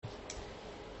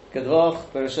Good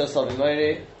luck, Bereshus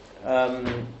Avimori.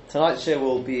 Tonight's shir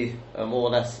will be a more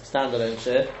or less standalone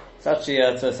shir. It's actually,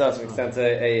 to a certain extent,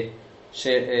 a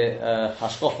shir,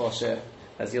 hashkofa shir,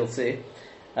 as you'll see.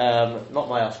 Not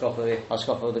my hashkofa, the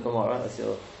hashkofa of the Gemara,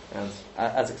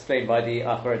 as explained by the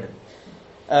Achronim.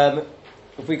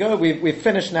 If we go, we've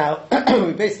finished now.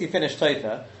 We've basically finished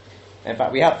Tofa. In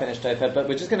fact, we have finished Tofa, but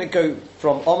we're just going to go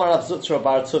from Omar Rav Zutra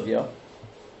Bar Tuvia.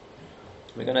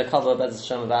 We're going to cover about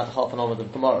half an hour of the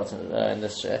Gemara in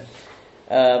this year.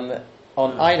 On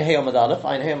Ein Hey Amud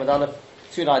Aleph,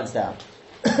 2 lines down.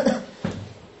 Got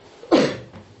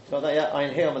that yet?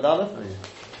 Ein Hey Amud Aleph?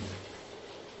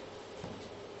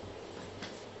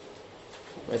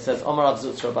 Where it says Omar Rav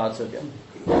Zutra Bar Tuvia.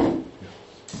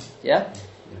 Yeah?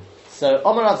 So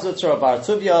Omar Rav Zutra Bar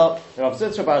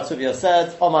Tuvia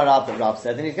said, Omar Rav the Rav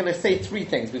said, and he's going to say 3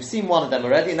 things. We've seen one of them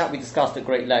already, and that we discussed at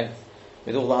great length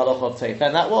with all the halacha of Tofa,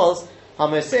 and that was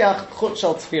Hamoseach Chut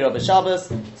Shel Tefira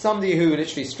B'Shabbos, somebody who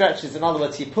literally stretches, in other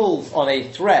words, he pulls on a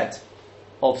thread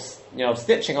of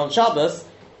stitching on Shabbos,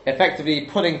 effectively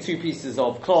putting 2 pieces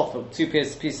of cloth or 2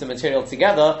 pieces of material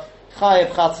together.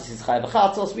 Chayev Chatzos is Chayev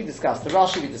Chatzos. We discussed the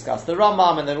Rashi, we discussed the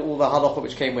Rambam, and then all the halacha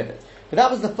which came with it. But that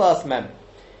was the first mem.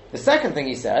 The second thing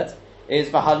he said is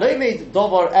V'halomed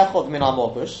Dovar Echod Min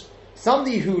HaMokush,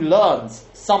 somebody who learns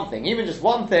something, even just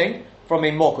one thing, from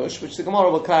a mokush, which the Gemara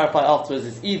will clarify afterwards,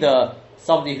 is either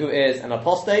somebody who is an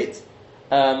apostate,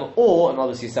 or, and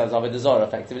obviously says Avodah Zarah,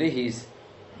 effectively, he's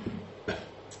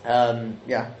gone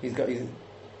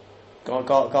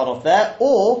off there,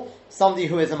 or somebody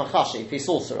who is a machashif, a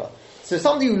sorcerer. So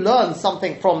somebody who learns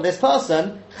something from this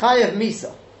person, chayev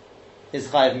misa, is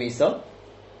chayev misa.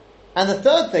 And the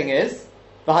third thing is,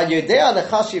 v'hayodea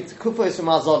lechashiv tekufos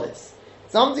u'mazolis,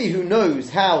 somebody who knows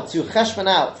how to cheshvan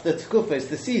out the tekufos,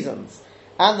 the seasons,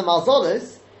 and the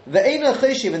mazolis, ve'eino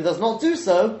cheshiv, and does not do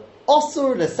so,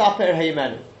 osur lesaper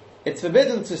heimenu. It's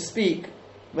forbidden to speak.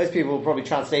 Most people will probably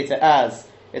translate it as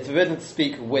it's forbidden to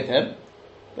speak with him,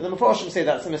 but the Mefarshim say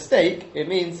that's a mistake. It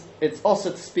means it's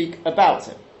also to speak about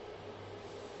him.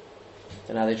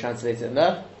 So now they translate it in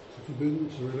there. It's forbidden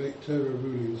to relate Torah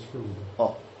rulings from him.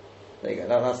 Oh, there you go.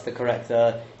 That's the correct.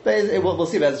 But we'll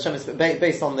see. But it's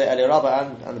based on the Eli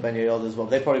Rabbah and the Ben Yehoyada as well.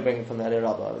 They probably bring it from the Eli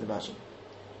Rabbah, I would imagine.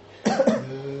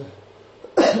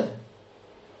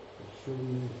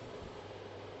 From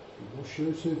Rosh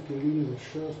Yosef, Galina, the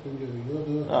Shas, Ben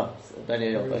Yehoyada. Oh, Ben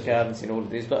Yehoyada. Okay, I haven't seen all of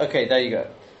these, but okay, there you go.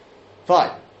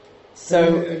 Fine. So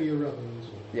Eli Rabbah as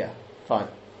well. Yeah, fine.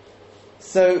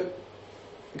 So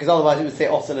because otherwise it would say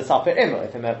Osir L'Sapir Imo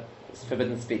if it's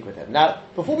forbidden to speak with him. Now,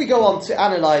 before we go on to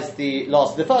analyse the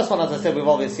first one, as I said, we've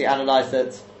obviously analysed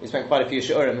it. We spent quite a few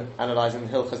shiurim analysing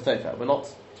Hilchos Tofa. We're not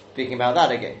speaking about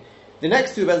that again. The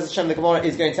next 2 Be'ez Hashem the Gemara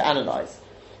is going to analyse.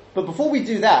 But before we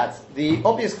do that, the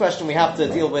obvious question we have to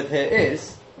deal with here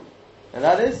is, and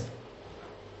that is,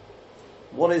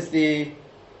 what is the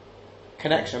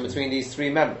connection between these 3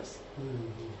 members?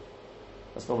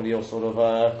 That's normally your sort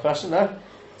of question, no?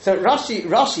 So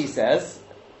Rashi says,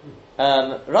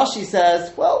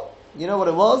 well, you know what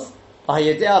it was?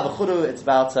 It's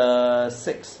about 4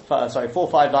 or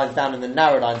 5 lines down in the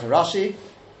narrow lines of Rashi.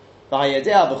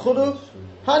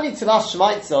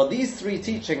 These 3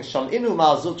 teachings, Sham Inu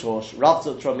Mal Zutrosh, Rav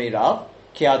Zutra Mirav,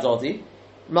 Kiadodi.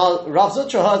 Rav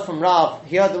Zutra heard from Rav,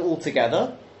 he heard them all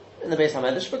together in the Beis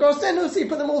HaMedrash, because then he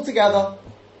put them all together.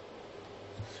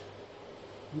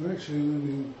 Well, actually,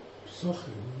 in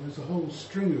Pesachim, there's a whole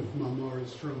string of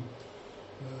mamaras from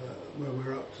where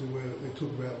we're up to where they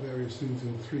talk about various things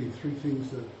in 3 things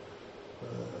that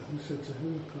who said to who?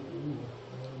 I can't remember.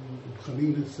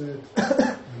 Chanina said,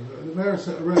 and the various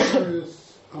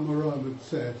Amoraim had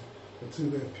said to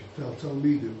their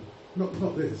Talmidim.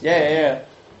 Not this. Yeah.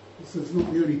 This is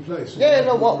not the only place. Yeah,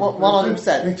 no,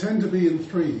 100%. They tend to be in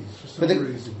 3s for some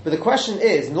reason. But the question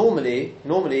is, normally,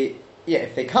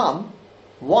 if they come,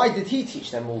 why did he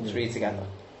teach them all 3 together?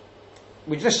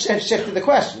 We just shifted the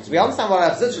questions. We understand why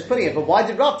Rav Zutra was putting it, but why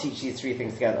did Rav teach these 3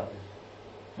 things together?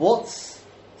 What's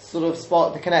sort of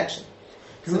sparked the connection?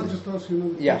 Can I just ask you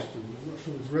another question? I'm not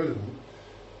sure it's relevant,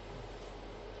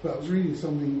 but I was reading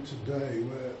something today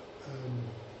where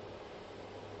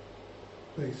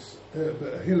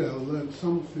Hillel learned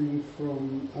something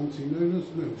from Antinonas.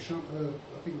 I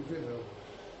think it was Hillel,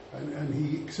 and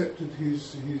he accepted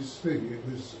his thing. It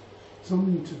was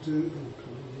something to do. I can't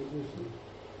remember what it was now.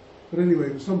 But anyway,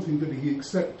 it was something that he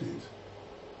accepted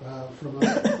from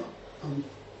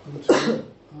Antoninus.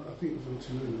 I think it was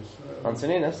Antoninus.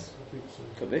 Antoninus? I think so.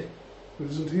 Could be. But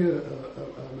isn't here...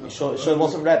 You sure it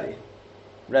wasn't Rebbe?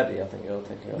 Rebbe, I think you're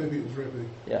thinking of. Maybe it was Rebbe.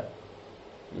 Yeah.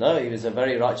 No, he was a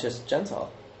very righteous Gentile.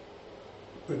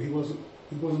 But he wasn't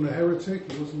a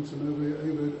heretic. He wasn't an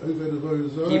Oved Avodah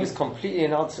Zarah. He was completely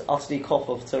and utterly kof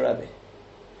of to Rebbe.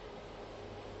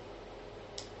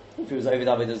 If he was Oved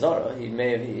Avodah Zarah, he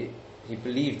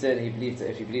believed it.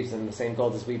 If he believes in the same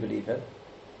God as we believe in.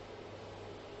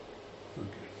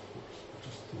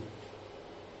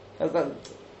 Okay.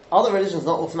 Other religions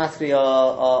not automatically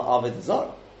are Avodah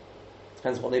Zarah.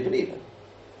 Depends what they believe in.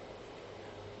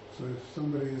 So if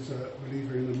somebody is a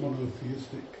believer in a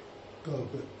monotheistic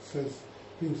God that says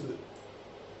things that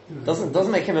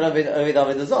doesn't make him an Oved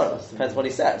Avodah Zarah. Depends what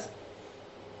he says.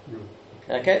 No.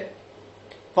 Okay,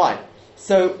 fine.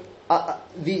 So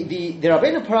the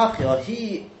Rabbeinu Parachia,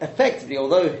 he effectively,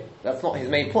 although that's not his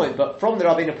main point, but from the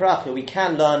Rabbeinu Parachia we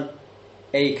can learn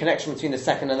a connection between the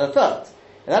second and the third,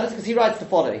 and that is because he writes the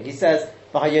following. He says,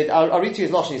 I'll read to you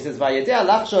his lashon. He says, "Vayedei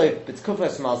lachshov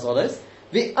b'tkufas mazolos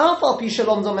v'afal pi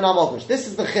shalom dom min hamogush." This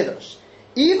is the chiddush.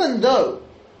 Even though,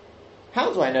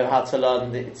 how do I know how to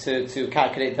learn to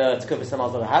calculate the tkufas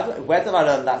mazolos? Where did I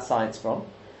learn that science from?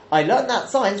 I learned that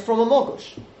science from a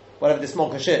mogush, whatever this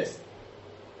mogush is.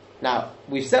 Now,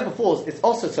 we've said before, it's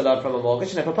also to learn from a mogush,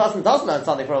 and if a person does learn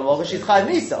something from a mogush, he's chayav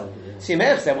nisa. So you may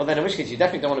have said, well then in which case you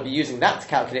definitely don't want to be using that to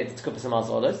calculate the tkufas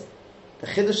mazolos. The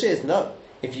chiddush is, no.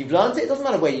 If you've learnt it, it doesn't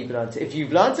matter where you've learnt it. If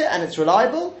you've learnt it and it's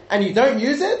reliable, and you don't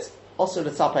use it, also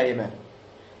l'tzapei yemenu.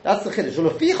 That's the chiddush.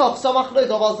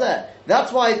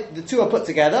 That's why the two are put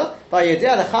together.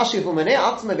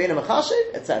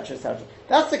 Etc., etc.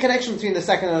 That's the connection between the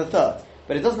second and the third.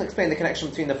 But it doesn't explain the connection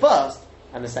between the first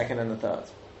and the second and the third.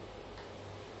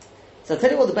 So I'll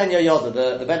tell you what the Ben Yoda,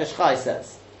 the Ben Ish Chai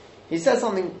says. He says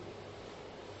something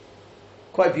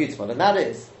quite beautiful, and that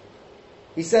is,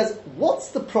 he says, what's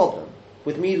the problem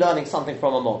with me learning something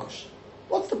from a mogush?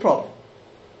 What's the problem?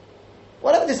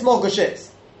 Whatever this mogush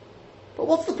is. But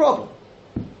what's the problem?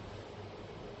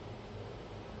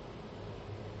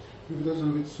 If it doesn't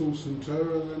have its source in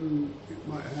Torah, then it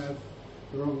might have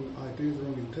the wrong ideas, the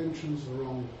wrong intentions, the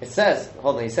wrong... It says,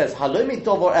 he says, Halomi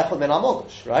dovor echad min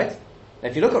hamogush, right? Now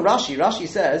if you look at Rashi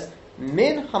says,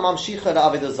 Min hamamshicha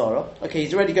Avodah Zarah. Okay,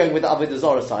 he's already going with the Avodah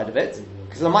Zarah side of it.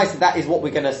 Because the Maisa, that is what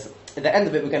we're going to... At the end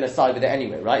of it, we're going to side with it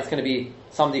anyway, right? It's going to be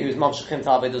somebody who's mamshechim to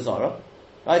Avodah Zarah.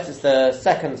 Right? It's the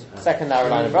second narrow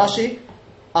line of Rashi.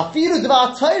 Afiru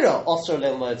dvar Torah osur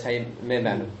lilmod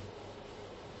mimenu.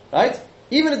 Right?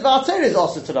 Even a dvar Torah is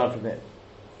also to learn from him.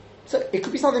 So it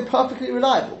could be something perfectly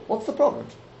reliable. What's the problem?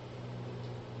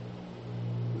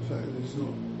 The fact that it's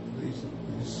not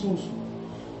his source,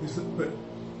 but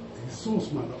his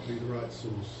source might not be the right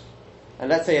source. And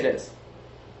let's say it is.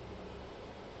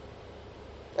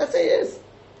 Let's say it is.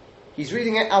 He's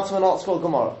reading it out of an Art Scroll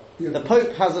Gemara. Yeah. The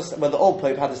Pope has the old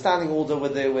Pope had a standing order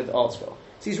with Art Scroll.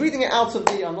 So he's reading it out of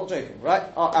the, I'm not joking, right?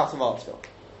 Out of Art Scroll.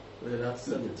 Well, that's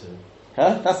something to him.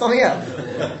 Huh? That's something else.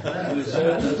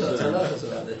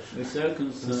 The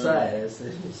circumstance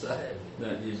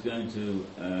that he's going to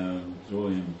draw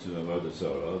him to Avodah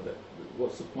Zarah,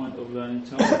 what's the point of learning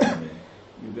Torah from him?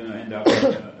 You're going to end up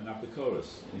an apikoros.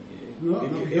 You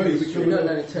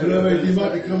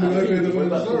might become an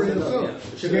Avodah Zarah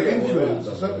yourself. You get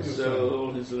influenced. So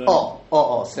all his learning...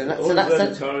 So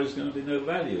that Torah is going to be no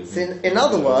value. So in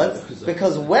other words,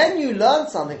 because when you learn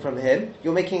something from him,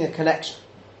 you're making a connection.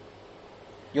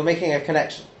 You're making a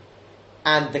connection.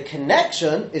 And the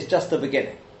connection is just the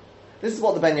beginning. This is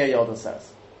what the Ben Yoda says.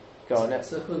 Go on, next.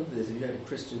 So according to this, if you had a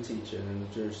Christian teacher in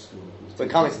a Jewish school... We're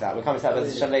coming to that. Bez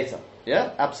Hashem later.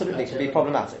 Yeah? Absolutely. It can be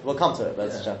problematic. We'll come to it,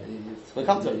 Bez Hashem. We'll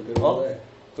come to it. Well,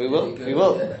 we will.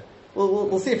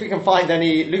 We'll see if we can find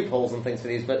any loopholes and things for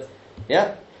these, but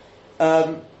yeah.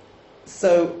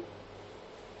 So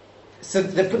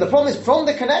the problem is from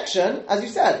the connection, as you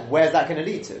said, where's that going to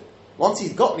lead to? Once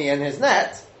he's got me in his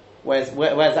net, where's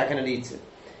that going to lead to?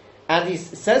 And he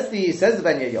says the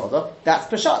Ben Yoda, that's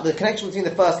Peshat, the connection between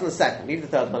the first and the second. Leave the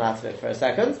third one out of it for a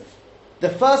second. The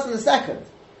first and the second.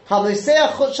 It's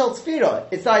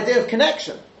the idea of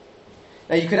connection.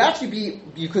 Now you could actually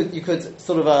you could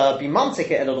sort of be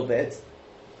mumtic it a little bit,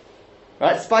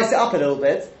 right? Spice it up a little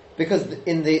bit, because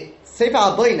in the Sefer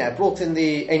HaBoineh, brought in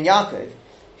Yaakov,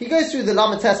 he goes through the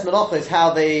Lamates Melachos,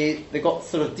 how they got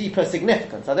sort of deeper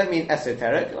significance. I don't mean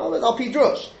esoteric, Al Pi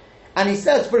Drush. And he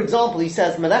says, for example,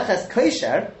 Meleches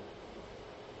Kosher.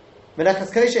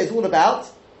 Meleches Kosher is all about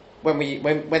when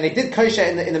they did kosher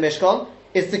in the Mishkan,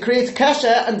 is to create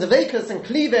kasher and devekus and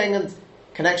cleaving and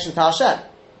connection to Hashem.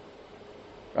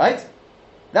 Right?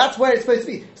 That's where it's supposed to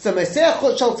be. So Mesiach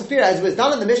Chut Shal Tzefira, as was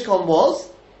done in the Mishkan, was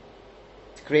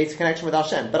to create a connection with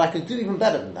Hashem. But I could do even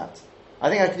better than that. I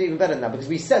think I could do even better than that, because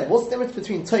we said, what's the difference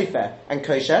between Tofer and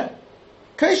Kosher?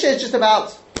 Kosher is just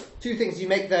about two things, you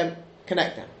make them,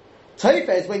 connect them.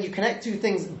 Toifa is when you connect two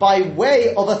things by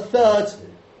way of a third,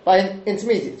 by an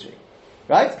intermediary.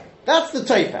 Right? That's the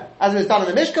Toifa. As it was done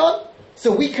in the Mishkan,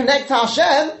 so we connect to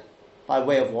Hashem by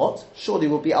way of what? Surely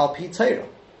will be Al Pi Torah.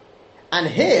 And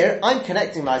here, I'm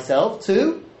connecting myself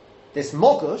to this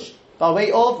Mogush by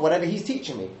way of whatever he's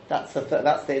teaching me. That's the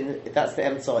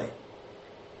Emtsoi.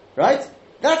 Right?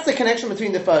 That's the connection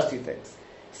between the first two things.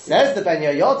 Says the Ben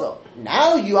Yoda,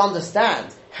 now you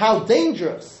understand how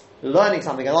dangerous learning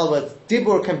something, in other words,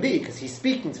 Dibur can be, because he's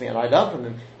speaking to me and I learn from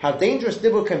him, how dangerous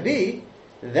Dibur can be,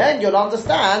 then you'll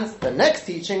understand the next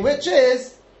teaching, which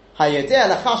is,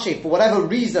 for whatever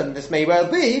reason this may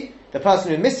well be, the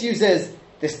person who misuses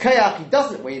this kayak, he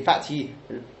doesn't, well, in fact, he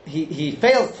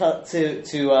fails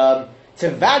to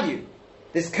value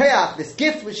this kayak, this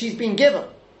gift which he's been given,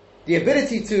 the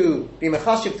ability to be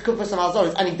mechashiv t'kufas and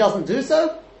alzoris, and he doesn't do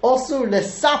so, also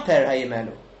lesaper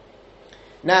hayimenu.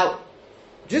 Now,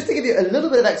 just to give you a little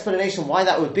bit of explanation why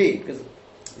that would be, because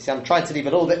you see, I'm trying to leave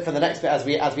a little bit for the next bit as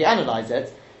we analyze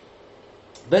it,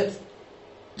 but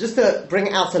just to bring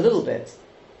it out a little bit,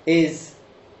 is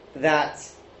that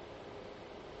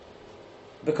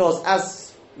because,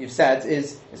 as you've said,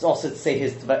 it's also to say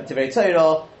his Divrei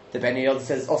Torah, the Ben Yoda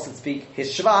says also to speak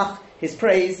his Shvach, his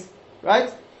praise,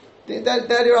 right? The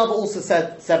Rabbi also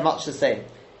said much the same.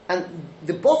 And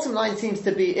the bottom line seems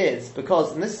to be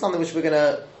because, and this is something which we're going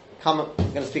to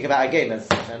speak about again,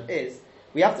 is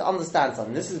we have to understand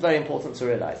something. This is very important to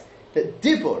realize that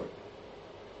Dibur,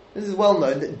 this is well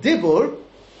known, that Dibur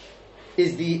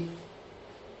is the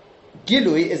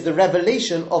Gilui, is the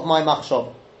revelation of my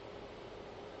Machshav.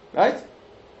 Right?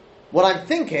 What I'm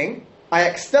thinking, I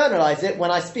externalize it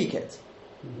when I speak it.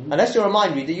 Mm-hmm. Unless you're a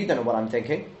mind reader, you don't know what I'm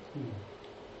thinking. Mm-hmm.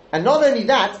 And not only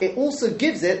that, it also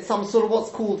gives it some sort of what's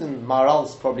called, in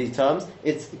Maharal's probably terms,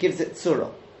 it gives it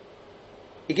tzura.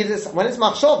 It gives it, when it's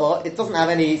machshava, it doesn't have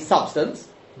any substance,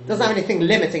 it doesn't have anything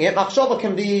limiting it. Machshava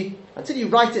can be, until you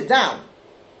write it down,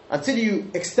 until you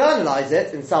externalize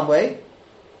it in some way,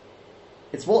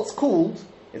 it's what's called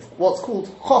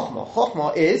chokhmah.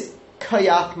 Chokhmah is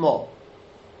kayak mo.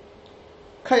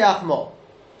 Kayak mo.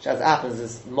 Which as it happens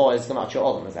is more is Gemach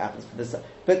Yo'olam as it happens for this.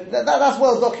 But that's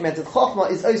well documented.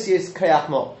 Chokhmah is osius kayak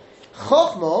mo.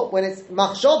 Chokhmah, when it's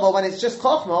machshava, when it's just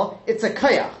chokhmah, it's a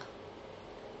kayak.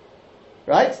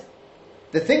 Right?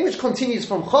 The thing which continues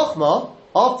from chokhmah,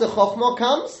 after chokhmah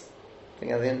comes, I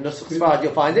think in Nusach Sfarad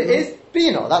you'll find it, is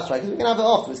bina. That's right, because we're going to have it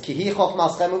afterwards. Kihi chokhmah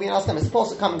aschem, we're going to ask them. It's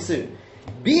supposed to come soon.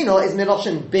 Bina is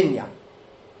miloshin binyan.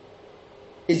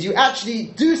 Is you actually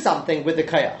do something with the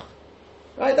kayak.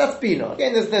 Right? That's bina.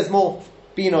 Again, there's more.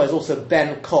 Bina is also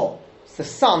ben kol. It's the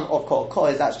son of kol. Kol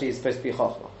is actually supposed to be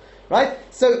chokhmah. Right?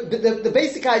 So the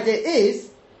basic idea is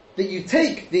that you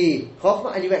take the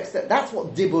chokhmah and you extend. That's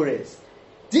what dibur is.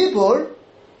 Dibur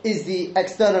is the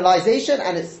externalization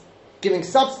and it's giving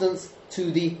substance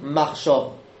to the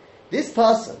machshava. This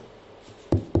person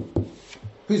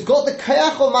who's got the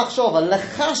kayach of machshava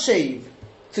lechashev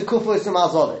to kufos and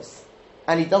mazolis,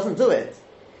 and he doesn't do it,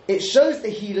 it shows that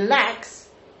he lacks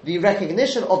the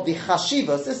recognition of the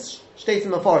chashivas. This states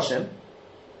in the Mefarshim.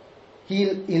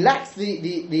 He lacks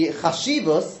the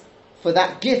chashivas for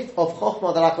that gift of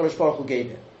chokhmah that HaKadosh Baruch Hu gave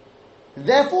him.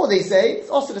 Therefore, they say it's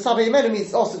also the Sabah Yemenu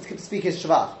means also to speak his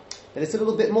shvach, but it's a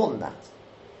little bit more than that,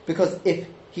 because if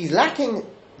he's lacking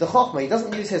the chokhmah, he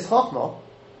doesn't use his chokhmah,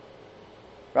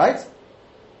 right? I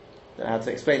don't know how to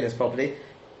explain this properly.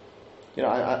 You know,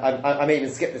 I may even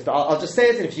skip this, but I'll just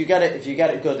say it, and if you get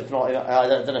it, good. If not, I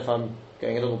don't know if I'm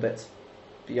going a little bit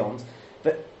beyond.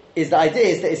 But the idea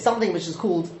is that it's something which is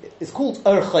called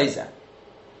ur chayzeh.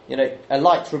 You know, a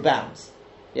light rebounds.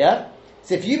 Yeah.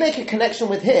 So if you make a connection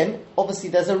with him, obviously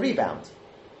there's a rebound.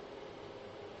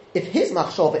 If his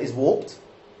machshava is warped,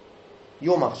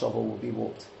 your machshava will be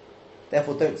warped.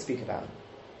 Therefore, don't speak about him.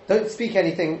 Don't speak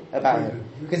anything about him.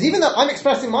 Because even though I'm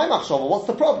expressing my machshava, what's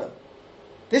the problem?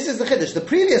 This is the chiddush. The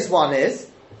previous one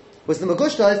was the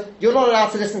Magushta, you're not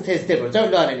allowed to listen to his dibur.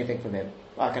 Don't learn anything from him.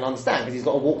 I can understand, because he's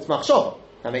got a warped machshava.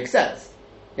 That makes sense.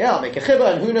 Yeah, I'll make a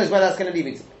chibur, and who knows where that's going to lead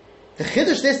me to. The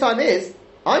chiddush this time is,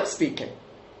 I'm speaking.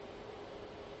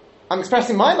 I'm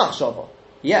expressing my machshava.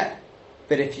 Yeah.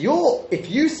 But if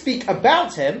you speak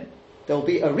about him, there will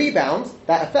be a rebound,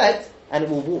 that effect, and it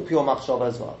will warp your machshava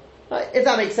as well. Right? If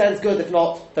that makes sense, good. If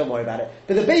not, don't worry about it.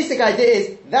 But the basic idea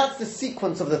is that's the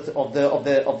sequence of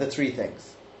the three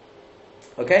things.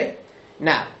 Okay?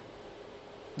 Now,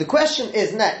 the question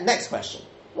is next question.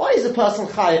 Why is a person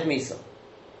chayav misa?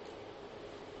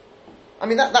 I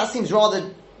mean that seems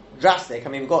rather drastic. I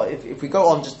mean if we go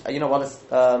on just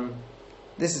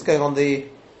this is going on the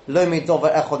lo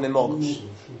midover echod mimogush,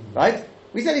 right?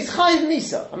 We said he's chayiv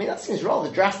misa. I mean, that seems rather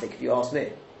drastic if you ask me.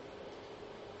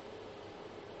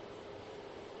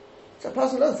 So a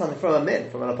person learns something from a min,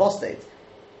 from an apostate.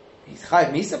 He's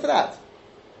chayiv misa for that.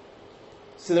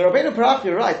 So the Rabbeinu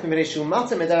Parachia writes,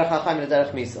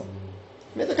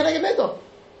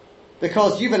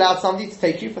 because you've allowed somebody to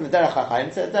take you from the derech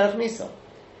hachayim to the derech misa.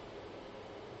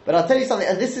 But I'll tell you something,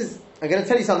 and I'm going to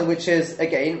tell you something which is,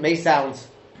 again, may sound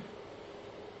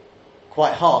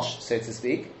quite harsh, so to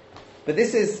speak, but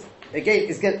this is, again,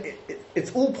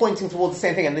 it's all pointing towards the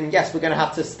same thing, and then yes, we're going to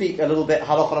have to speak a little bit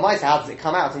halacha l'maisa, how does it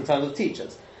come out in terms of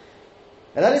teachers.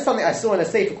 And that is something I saw in a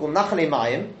sefer called Nachane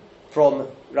Mayim, from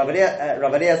Rav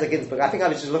Eliezer Ginsburg. I think I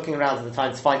was just looking around at the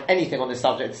time to find anything on this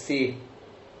subject to see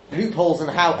loopholes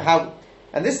and how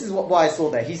and this is why I saw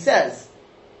there. He says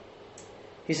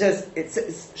it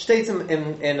states in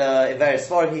various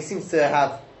forums. He seems to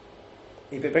have,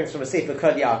 he brings from a sefer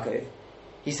Kol Yaakov.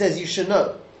 He says you should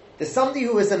know there's somebody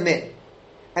who is a min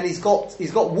and he's got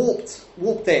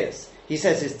warped days. He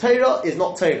says his Torah is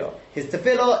not Torah, his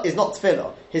tefillah is not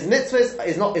tefillah, his mitzvahs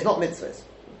is not mitzvahs.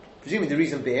 Presumably the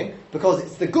reason being because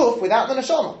it's the guf without the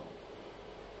neshama.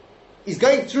 He's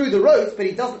going through the roads, but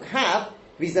he doesn't have.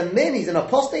 If he's a min, he's an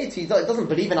apostate. He doesn't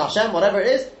believe in Hashem, whatever it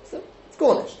is. So it's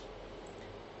garnished.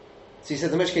 So he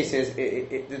says, in which case,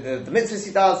 the mitzvahs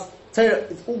he does, Torah,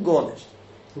 it's all garnished.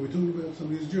 Are we talking about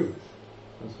somebody who's Jewish?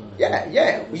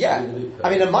 Yeah. I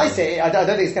mean, in my say, I don't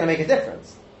think it's going to make a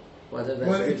difference. Well,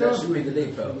 It does be the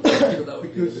leap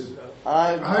because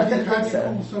I how do don't you think so.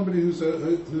 call somebody who's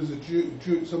a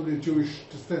Jew, somebody of Jewish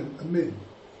descent a min?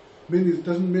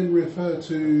 Doesn't min refer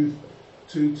to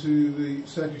the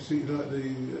Sadducee, like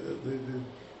the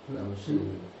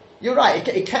You're right.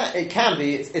 It can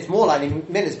be. It's more likely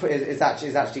min is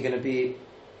actually going to be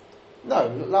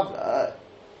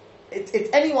it's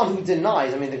anyone who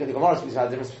denies. I mean, the Gemara speaks about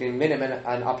the difference between minim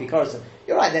and apikoros.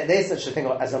 You're right. There's such a thing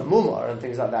as a mumar and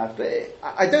things like that. But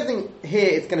I don't think here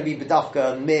it's going to be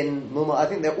bedafka, min, mumar. I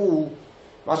think they're all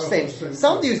much the same.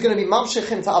 Somebody who's going to be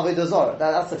mamshechim to avodah zarah.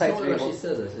 That's the fact. Someone actually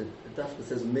says it. Dafka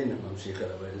says min mamshechim to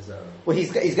avodah zarah. Well,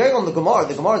 he's going on the Gemara.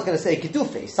 The Gemara is going to say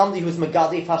kedufi, somebody who's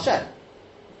megadif Hashem.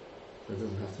 So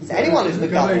anyone who's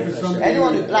megadif,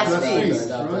 anyone who blasphemes.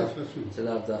 So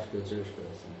not dafka Jewish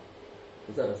person.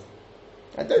 Is that?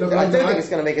 I don't think it's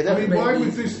going to make a difference. I mean, why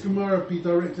would this Gemara be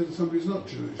directed at somebody who's not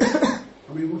Jewish? I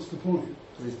mean, what's the point?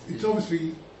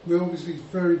 We're obviously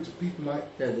referring to people like...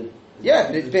 Yeah,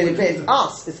 but it's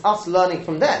us. It's us learning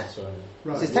from them.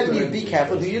 Right. So it's telling you, be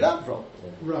careful who you learn from.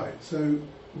 Right, so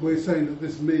we're saying that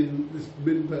this min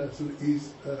person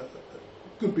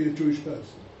could be a Jewish person.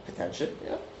 Potentially,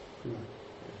 yeah. Right.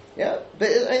 Yeah, but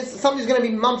somebody's going to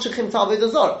be mamshechim to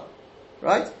avodah zarah,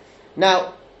 right?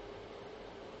 Now,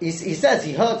 he says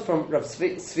he heard from Rav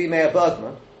Tzvi Meir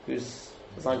Bergman, who's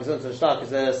the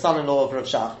son-in-law of Rav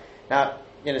Shach. Now,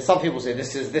 some people say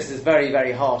this is very,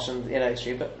 very harsh and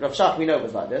extreme, but Rav Shach we know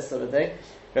was like this sort of thing.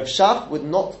 Rav Shach would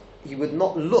not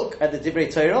look at the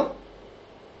Divrei Torah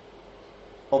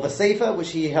of a sefer which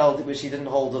he didn't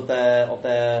hold of their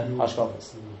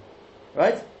hashkafas,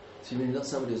 right? So you mean not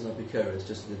somebody who's not bikar, it's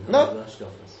just didn't No. have the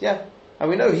hashkafas? Yeah. And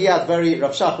we know Rav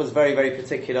Shach was very, very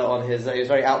particular on his, he was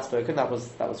very outspoken, that was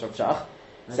Rav Shach.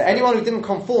 So anyone who didn't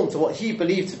conform to what he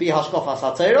believed to be Hashkafas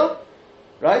HaTorah,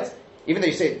 right? Even though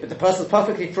you say, but the person's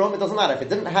perfectly from, it doesn't matter. If it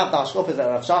didn't have the Hashkafas that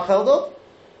Rav Shach held up,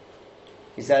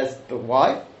 he says, but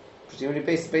why? Presumably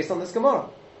based on this Gemara.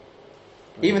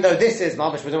 Even though this is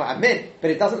Mamash Admin,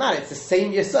 but it doesn't matter, it's the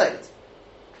same Yesod.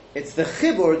 It's the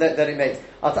Chibur that it makes.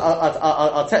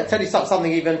 I'll tell you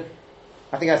something even...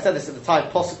 I think I said this at the time,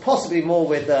 possibly more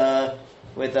with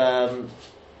Mr.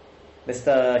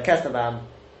 Kestenbaum,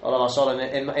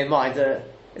 in mind.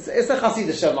 It's a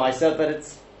Hasidic Shemaisa, but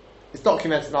it's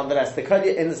documented nonetheless.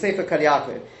 In the Sefer Kol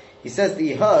Yaakov, he says that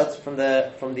he heard from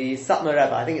the Satmar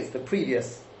Rebbe. I think it's the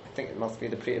previous. I think it must be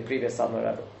the previous Satmar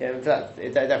Rebbe. Yeah, in fact,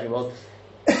 it definitely was.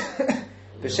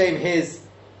 B'Shem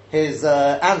his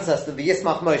ancestor, the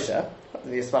Yismach Moshe.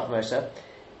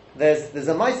 There's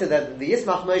a Maisa that the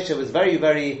Yismach Moshe was very,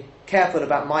 very careful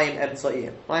about Mayim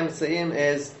Emtsa'im. Mayim Emtsa'im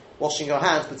is washing your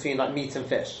hands between like meat and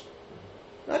fish.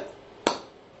 Right?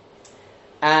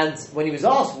 And when he was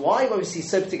asked why was he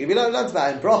so particular, we learned about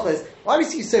it in Brachos, why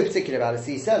was he so particular about it?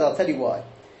 So he said, I'll tell you why.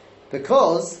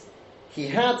 Because he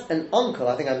had an uncle,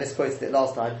 I think I misquoted it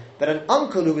last time, but an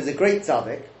uncle who was a great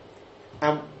tzaddik,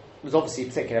 and was obviously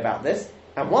particular about this,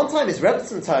 and one time his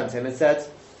Rebbetzin turned to him and said,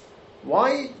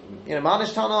 why,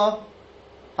 Manish Tana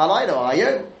Halaydo,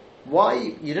 Ayo, why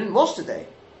you didn't wash today?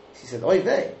 He said, Oy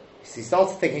vey. He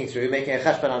started thinking through, making a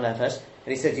cheshbon on nefesh,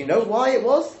 and he said, you know why it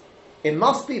was? It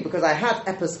must be because I had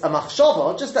a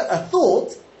machshava, just a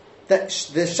thought, that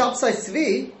the Shabsai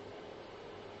Tzvi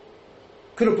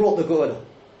could have brought the Geula.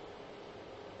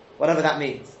 Whatever that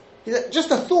means. Just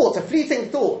a thought, a fleeting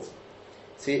thought.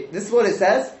 See, this is what it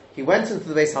says. He went into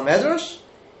the Beis HaMedrash,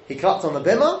 he clapped on the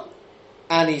bimah,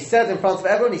 and he said in front of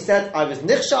everyone, he said, I was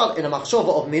nichshal in a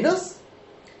machshava of minas,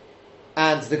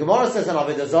 and the Gemara says in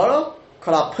Avodah Zarah,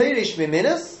 kol ha'pirish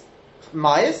miminus,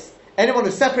 mayis, anyone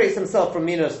who separates himself from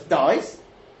minas dies.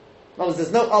 In other words,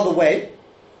 there's no other way,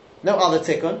 no other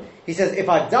tikkun. He says, if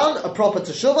I've done a proper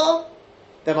teshuvah,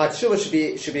 then my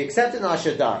teshuvah should be accepted and I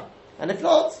should die. And if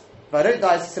not, if I don't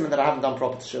die, it's a simon that I haven't done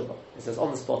proper teshuvah. He says,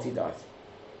 on the spot he dies.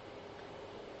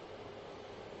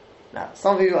 Now,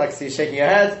 some of you, I can see you shaking your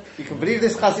head. You can believe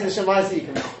this Chassidus Shemaisa. You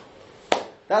can.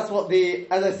 That's what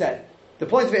as I said, the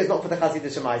point of it is not for the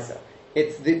Chassidus Shemaisa.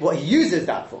 It's what he uses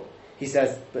that for. He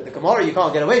says, but the Gemara you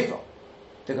can't get away from.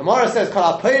 The Gemara says, "Kol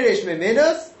ha'pirish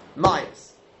miminas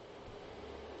mayis."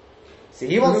 See,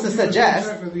 he wants to suggest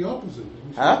exactly the opposite.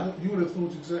 Huh? You would have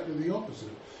thought exactly the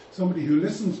opposite. Somebody who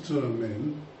listens to a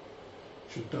min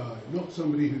should die, not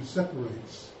somebody who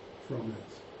separates from it.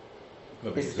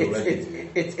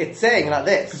 It's saying like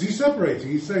this. Because he's separating.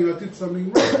 He's saying, I did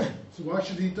something wrong. So why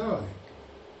should he die?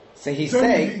 So he's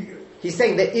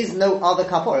saying there is no other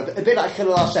kapora. A bit like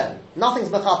Chilul Hashem. Nothing's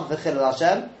mechapah for Chilul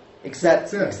Hashem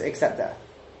except death.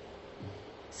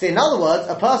 So in other words,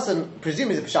 a person,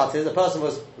 presumably the Pshat is, a person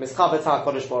was Mischabet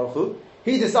HaKadosh Baruch Hu.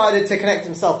 He decided to connect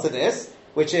himself to this,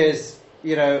 which is,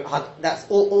 that's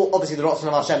all obviously the Ratzon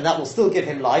of Hashem. That will still give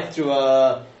him life through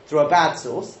a bad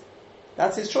source.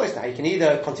 That's his choice now. He can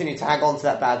either continue to hang on to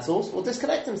that bad source or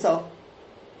disconnect himself.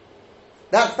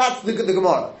 That's the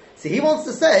Gemara. So he wants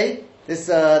to say, the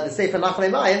Sefer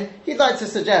Nachalei Mayim, he'd like to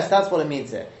suggest that's what it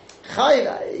means here.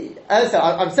 Chayiv, as I said,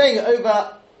 I'm saying it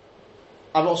over,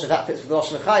 I'm not sure if that fits with the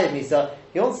Lashon of Chayiv Misa.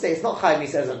 He wants to say it's not Chayiv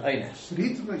Misa as an Onesh.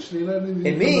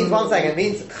 It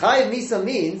means, Chayiv Misa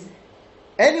means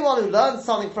anyone who learns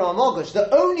something from a Mogush,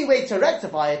 the only way to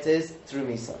rectify it is through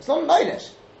Misa. It's not an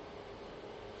Onesh.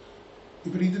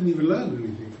 But he didn't even learn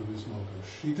anything from his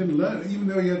Malkush. He didn't learn, even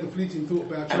though he had the fleeting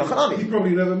thought about Enochanami. He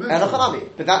probably never met him.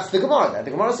 But that's the Gemara there.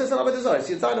 The Gemara says in Avodah Zarah. So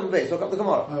you're Zayin on the base. Look up the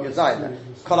Gemara. You're Zayin there.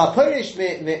 Kol ha'pirish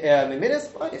miminis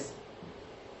mayis.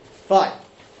 Fine.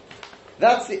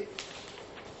 That's it.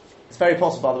 It's very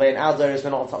possible, by the way, in our areas we're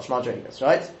not touch madrigas,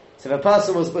 right? So if a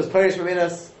person was pirish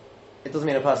miminis, it doesn't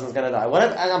mean a person's going to die.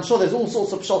 Whatever, and I'm sure there's all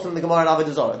sorts of pshat in the Gemara and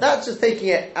Avodah Zarah. That's just taking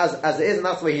it as it is, and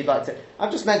that's the way he'd like to.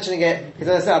 I'm just mentioning it because,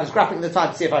 as I said, I was grappling the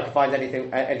time to see if I could find anything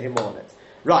more on it.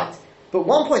 Right. But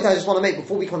one point I just want to make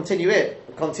before we continue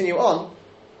on,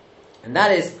 and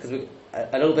that is because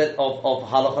a little bit of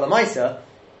halacha l'maisa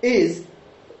is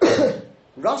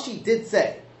Rashi did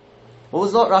say, what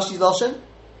was Rashi's lashon?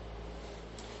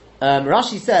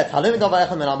 Rashi said, "Halim davar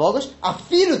echad min hamogush,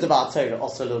 afilu davar Torah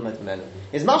also lilmed mimenu."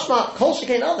 Is mashma kol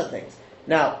shekain other things.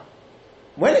 Now,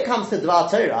 when it comes to davar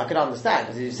Torah, I can understand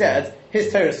because, as you said,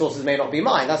 his Torah sources may not be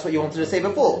mine. That's what you wanted to say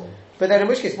before. But then, in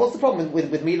which case, what's the problem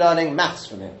with me learning maths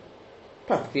from him?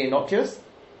 Perfectly innocuous,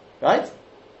 right?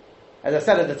 As I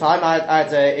said at the time, I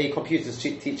had a computers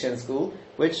teacher in school,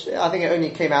 which I think it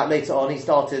only came out later on. He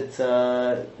started,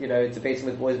 debating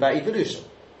with boys about evolution.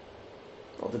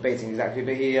 Not debating exactly,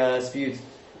 but he spewed.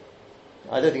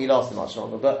 I don't think he lasted much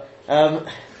longer, but in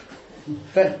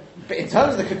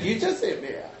terms of the computers,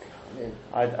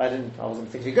 I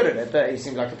wasn't particularly good at it, but he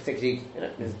seemed like a particularly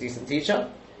decent teacher,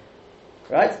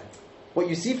 right? What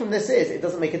you see from this is it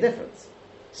doesn't make a difference.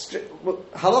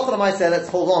 Halacha might say, let's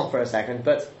hold on for a second,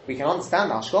 but we can understand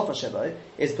the Hashkafa Shebo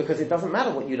is because it doesn't matter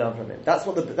what you learn from him. That's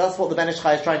what the Ben Ish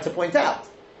Chai is trying to point out.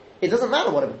 It doesn't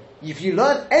matter if you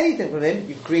learn anything from him,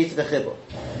 you've created a chibur.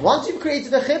 Once you've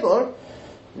created a chibur,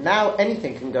 now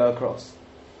anything can go across.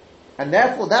 And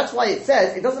therefore, that's why it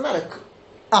says, it doesn't matter.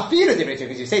 Afiru divrei Torah,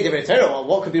 because you say divrei Torah, well,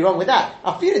 what could be wrong with that?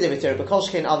 Afiru divrei Torah, because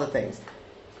she can other things.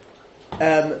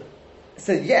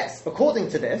 So yes, according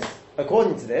to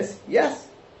this, yes,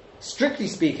 strictly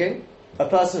speaking, a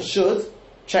person should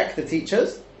check the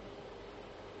teachers,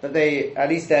 that at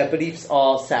least their beliefs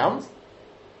are sound.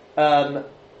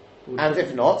 And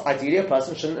if not, ideally a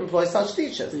person shouldn't employ such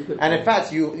teachers. And in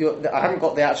fact, I haven't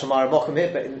got the actual Mara Mokum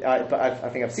here, but I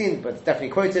think I've seen, but it's definitely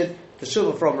quoted, the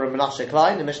Shuvah from Rav Menashe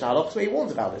Klein in Mishnah Halachos, where he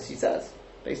warns about this. He says,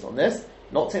 based on this,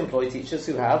 not to employ teachers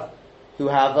who have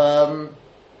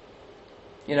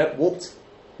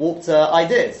warped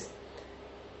ideas.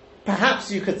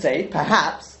 Perhaps you could say,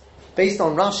 based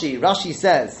on Rashi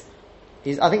says,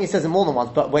 I think he says it more than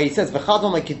once, but where he says,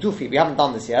 V'chadom ha'kidufi, we haven't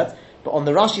done this yet, but on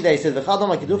the Rashi there he says, V'chadom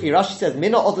ha'kidufi, Rashi says,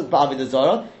 Mina oduk ba'avodah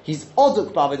zarah, he's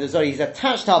oduk ba'avodah zarah, he's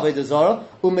attached to avodah zarah,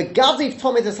 u'megadiv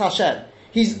tomidas Hashem,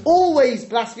 He's always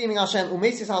blaspheming Hashem,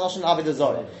 umesis Hashem avodah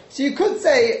zarah. So you could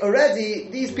say already,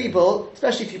 these people,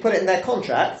 especially if you put it in their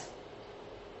contract,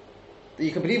 that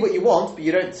you can believe what you want, but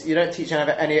you don't teach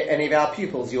any of our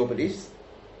pupils your beliefs,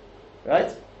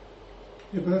 right?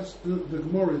 Yeah, but that's the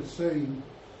Gemara is saying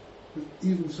that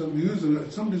even somebody's an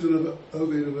Oved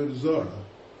Avodah Zarah,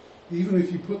 even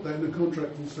if you put that in the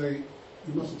contract and say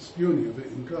you mustn't spew any of it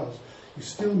in class, you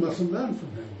still mustn't learn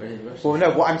from him. Well,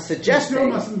 no, what I'm suggesting... You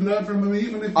still mustn't learn from him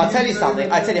even if... I'll tell you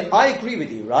something. I agree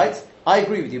with you, right? I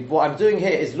agree with you. What I'm doing here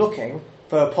is looking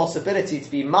for a possibility to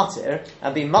be matir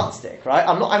and be matzik, right?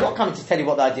 I'm not coming to tell you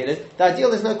what the ideal is. The ideal,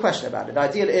 there's no question about it. The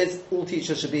ideal is all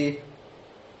teachers should be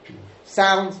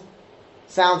sound,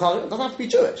 it doesn't have to be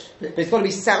Jewish, but it's got to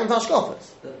be sound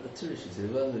hashkafas. The two issues here.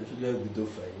 Well, if you go with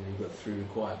Gedufe, you've got 3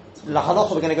 requirements. La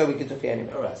halacha, we're going to go with Gedufe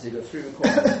anyway. Alright, so you've got 3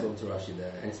 requirements according to Rashi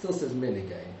there, and it still says min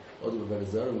again. Odu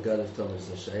Avodah Zarah, Megadav Thomas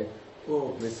Hashem,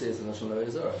 or Messias and Hashem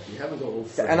Avodah Zarah. You haven't got all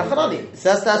 3. And Achanani.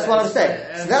 So that's what I'm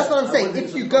saying. So that's what I'm saying.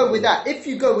 If you go with that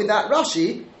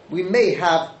Rashi, we may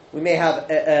have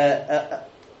a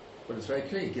But it's very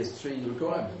clear. It gives 3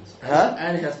 requirements,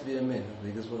 and it has to be a min. I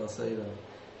think that's what I'll say though.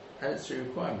 And it's 3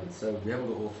 requirements, so we haven't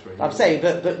got all 3. I'm saying,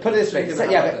 but put it this way.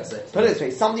 Put it this way.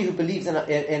 Somebody who believes in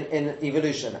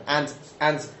evolution and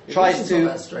tries to...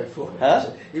 Not that straightforward.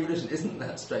 Evolution isn't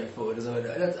that straightforward.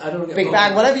 I don't get Big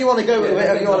Bang, whatever you want to go with,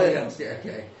 whatever you want to... Yeah,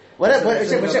 okay.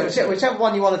 Whichever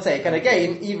one you want to take. And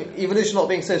again, evolution not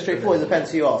being so straightforward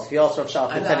depends who you ask. If you ask Rav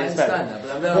Shach, he'll tell you it's better. I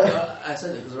understand that, but I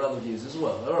said it because there are other views as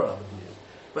well. There are other views.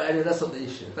 But anyway, that's not the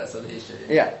issue.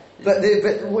 Yeah. But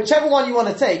whichever one you want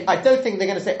to take, I don't think they're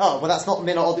going to say, oh, well, that's not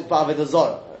min or avodah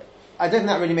zarah. I don't think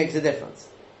that really makes a difference.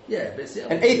 Yeah, but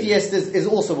an atheist is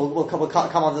also will come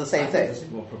under the same thing. That's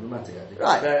more problematic, actually.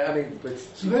 Right. I mean, but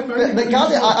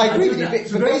I agree with you. But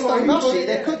based on Rashi,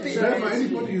 there could be. So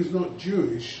anybody who's not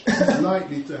Jewish is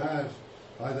likely to have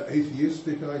either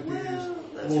atheistic ideas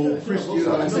or Christian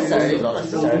ideas. Not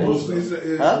necessarily.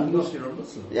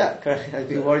 Muslim. Yeah, correct. I'd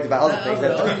be worried about other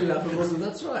things.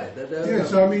 That's right. Yeah,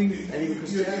 so I mean,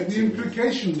 the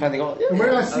implication. Depending on the way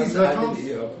I see it,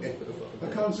 I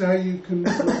can't say how you can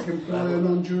imply a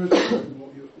non-Jewish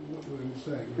what you're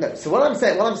saying. No. So what I'm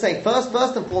saying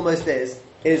first and foremost is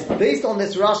based on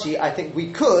this Rashi, I think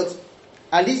we could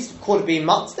at least call it being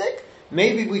matzik.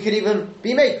 Maybe we could even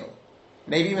be makel.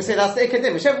 Maybe even say that's the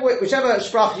ikadim. Whichever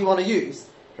sprach you want to use,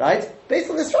 right? Based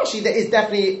on this Rashi, there is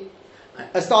definitely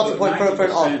a starting point for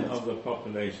an argument. 90% of the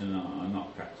population are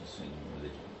not practicing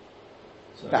religion.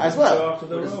 So that as well. Go after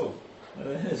the role.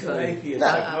 If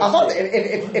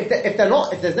they're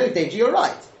not, if there's no danger, you're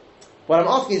right. What I'm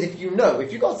asking is if you've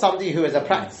got somebody who is a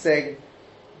practicing.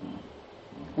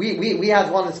 We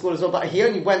had one in school as well, but he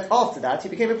only went after that. He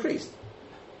became a priest.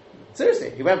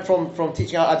 Seriously, he went from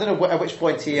teaching. I don't know at which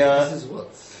point he. This is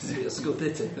what school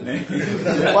did to him.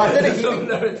 Well, I don't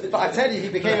know. But I tell you, he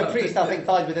became a priest. I think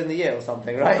died within the year or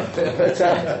something, right? But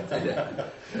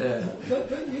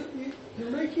you're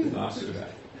making.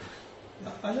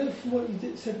 I know from what you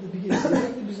said at the beginning, you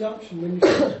make the presumption when you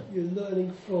say you're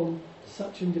learning from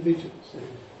such individuals.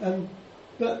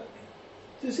 But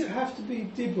does it have to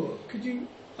be dibur? Could you?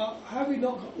 Have you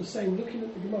not got the same? Looking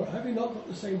at the Gemara, have you not got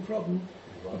the same problem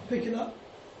of picking up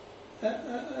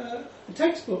a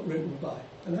textbook written by?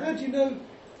 And how do you know?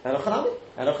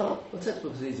 Well,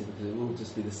 textbook is easy because it will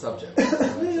just be the subject.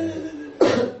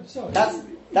 Sorry.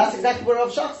 That's exactly what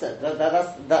Rav Shach said.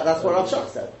 That's what Rav Shach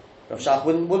said. Rav Shach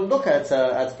wouldn't look at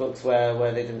books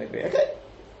where they didn't agree. Okay.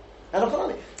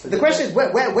 The question is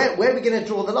where are we going to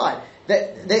draw the line?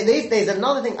 There's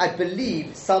another thing I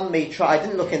believe some may try. I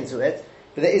didn't look into it,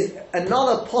 but there is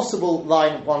another possible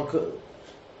line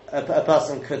a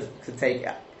person could take.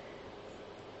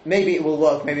 Maybe it will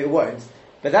work, maybe it won't.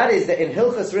 But that is that in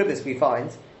Hilchos Ribbis we find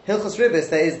there's a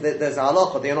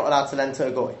halacha that you're not allowed to lend to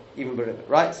a goy, even b'ribbit,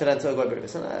 right? So lend to a goy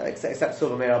b'ribbit, except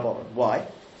silver me'rabbanon. Why?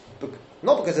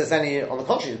 Not because there's any. On the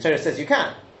contrary, the Torah says you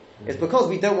can. It's because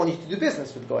we don't want you to do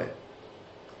business with goy.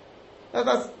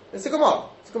 It's a Gemara.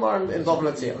 It's a Gemara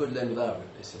involvement here. You could lend without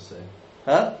Ribbis, you're saying.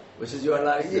 Huh? Which is you're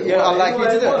unlikely to do. You're unlikely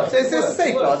to do it. So it's a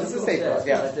safeguard. It's a safeguard.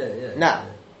 Yeah. Now,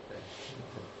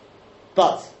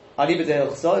 but Ali b'Dei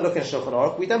look in Shulchan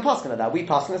Aruch. We don't pass on that. We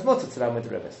pass on as mutter to them with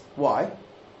the Ribbis. Why?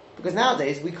 Because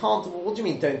nowadays we can't. What do you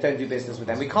mean? Don't do business with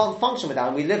them? We can't function with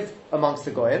them. We live amongst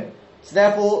the goyim. So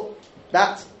therefore,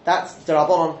 that the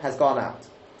Rabbanon has gone out.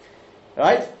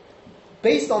 Right?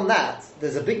 Based on that,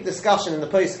 there's a big discussion in the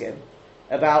poskim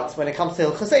about when it comes to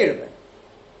Hilchosei Ribbin.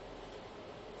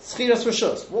 Schiras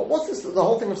Rishus. What's this? The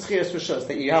whole thing of Schiras Rishus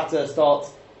that you have to start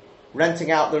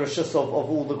renting out the Rishus of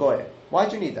all the goyim. Why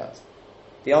do you need that?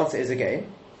 The answer is again.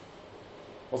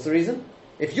 What's the reason?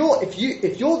 If you're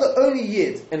the only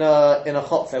yid in a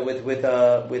chotzer with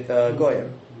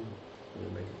goyim,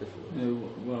 make it difficult.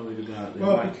 They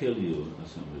might kill you or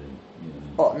somebody.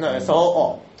 Oh no, it's a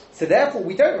whole. So therefore,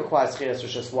 we don't require schiras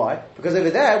rishus. Why? Because over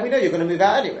there, we know you're going to move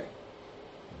out anyway,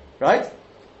 right?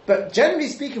 But generally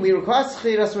speaking, we require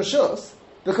schiras rishus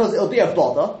because it'll be a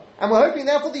bother, and we're hoping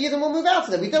therefore the yidden will move out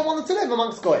of there. We don't want them to live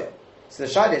amongst goyim. So the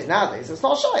shaykh is nowadays it's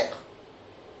not shaykh.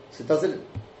 So it doesn't.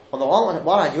 On the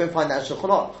one hand, you won't find that in Shulchan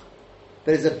Aruch.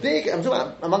 But it's a big. I'm talking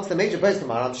about amongst the major posts, the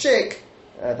Maharam Shik,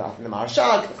 the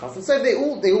Maharshag, the Chasam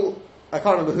Sofer. They all. I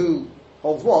can't remember who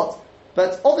holds what,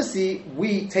 but obviously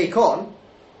we do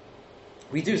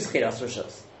schiras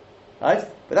rishus, right?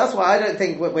 But that's why I don't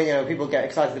think when people get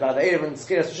excited about the Eruv and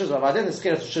schiras rishus, I don't think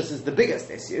schiras rishus is the biggest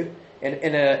issue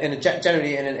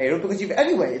generally in an Eruv, because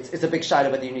it's a big shayla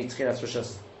whether you need schiras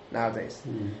rishus nowadays.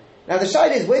 Now the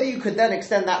shayla is whether you could then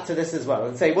extend that to this as well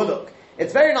and say, well, look,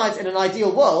 it's very nice in an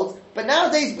ideal world, but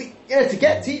nowadays to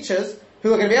get teachers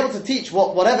who are going to be able to teach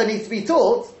whatever needs to be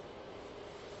taught,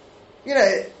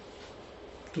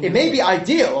 it may be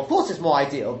ideal. Of course, it's more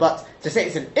ideal, but to say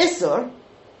it's an isur,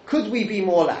 could we be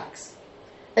more lax?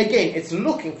 Again, it's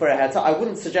looking for a heter. I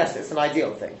wouldn't suggest it's an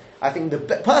ideal thing. I think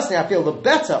personally, I feel the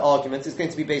better argument is going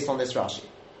to be based on this Rashi.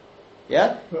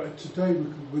 Yeah. But today,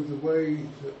 with the way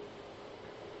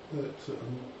that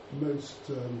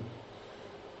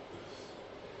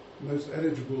most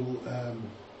eligible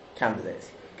candidates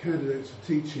for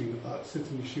teaching sit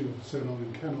in yeshiva for so long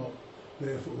and cannot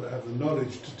therefore have the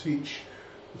knowledge to teach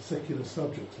the secular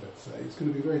subjects, let's say, it's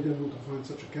going to be very difficult to find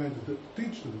such a candidate to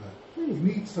teach them that. You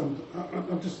need some.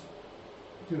 I'm just.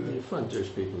 You find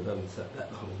Jewish people who haven't sat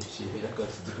that long in yeshiva, they've got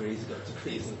degrees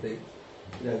and things.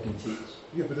 Can teach.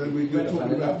 Yeah, but then we're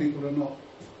talking about people who are not.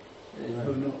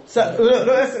 So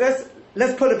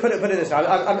let's put it this way.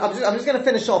 I'm just going to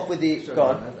finish off with the. Sorry, go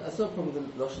on. That's no problem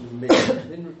with the Lashon of min.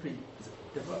 Min repeat.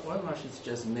 Why Rashi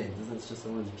suggests min? Doesn't it suggest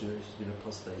someone who's Jewish has been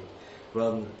apostate,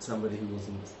 rather than somebody who was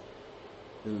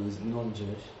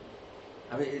non-Jewish?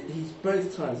 I mean, he's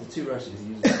both times the two Rashis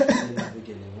he uses in the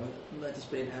beginning. Right? That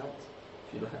just being out,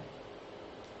 if you like.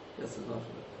 That's the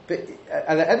Lashon. But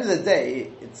at the end of the day,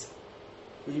 it's.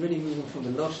 Well, you're really moving from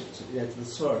the Lashon to the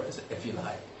Surah, if you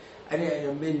like. And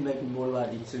min may be more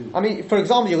likely to. I mean, for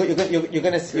example, you're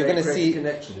going to see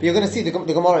the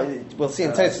Gemara. We'll see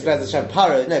in Tosfos where the Shem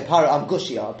Paro. No, Paro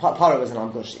Amgushi. Paro was an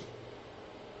Amgushi.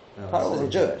 Paro wasn't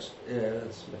Jewish. Yeah,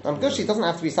 that's. Amgushi doesn't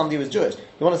have to be somebody who was Jewish.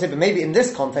 You want to say, but maybe in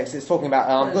this context, it's talking about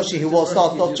Amgushi who was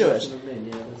started off Jewish.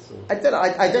 I don't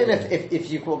know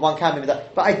if one can maybe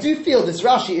that, but I do feel this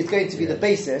Rashi is going to be the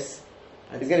basis.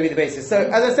 It's going to be the basis. So,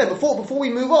 as I said before we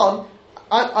move on,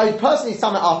 I personally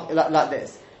sum it up like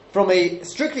this. From a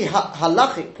strictly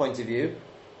halachic point of view,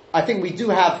 I think we do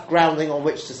have grounding on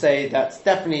which to say that's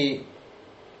definitely,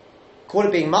 call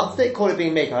it being matzik, call it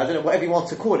being maker, I don't know, whatever you want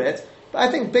to call it, but I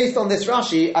think based on this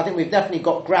Rashi, I think we've definitely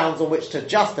got grounds on which to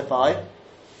justify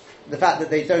the fact that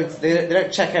they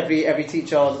don't check every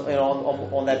teacher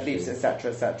on their beliefs,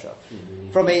 etc., etc.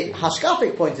 From a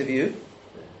hashkafic point of view,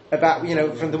 about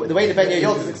from the way the Ben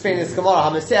Yehoyada is explaining this Gemara,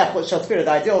 HaMasiach Shatfira,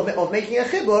 the idea of making a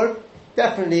chibur,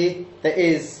 definitely there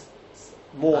is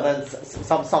more than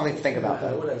something to think about.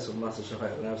 What else of Master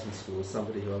Shafak when I was in school was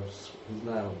somebody who's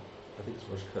now, I think it's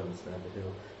Rosh Hashanah Standard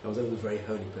Hill. I was always a very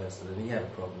holy person, and he had a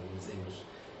problem with his English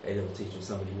A-level teacher with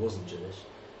somebody who wasn't Jewish,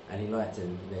 and he liked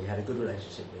him. He had a good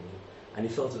relationship with him, and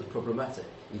he felt it was problematic.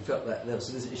 He felt that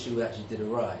this issue actually did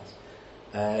arise.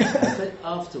 And then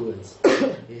afterwards,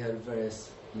 he had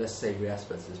various less savoury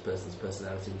aspects of this person's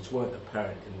personality, which weren't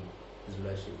apparent in his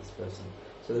relationship with this person.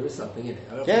 So there is something in it.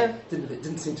 It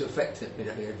didn't seem to affect him,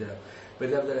 but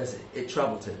nevertheless, it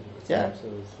troubled him. Yeah. So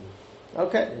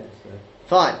okay. Yeah,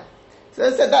 fine. So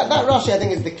as I said, that Rashi I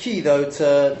think is the key though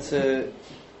to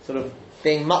sort of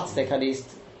being matzik at least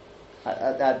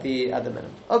at the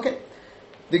minimum. Okay.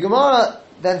 The Gemara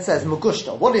then says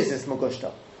Mugushta. What is this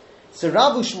Mugushta? So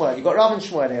Rav Shmuel, you've got Rav and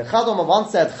Shmuel here. Chadom one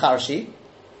said Charshi.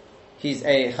 He's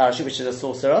a Charshi, which is a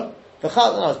sorcerer. The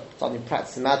somebody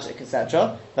practicing magic,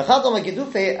 etc. The Chadom a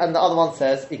Gidufi, and the other one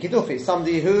says a Gidufi,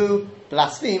 somebody who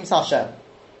blasphemes Hashem.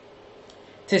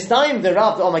 Tistaim the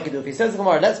Rav the Omar Gidufi. Says the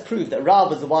Gemara, let's prove that Rav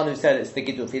was the one who said it's the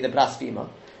Gidufi, the blasphemer.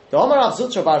 The Omar Rav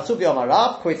Zutra Bar Tuvi Omar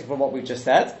Rav, quoting from what we've just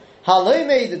said.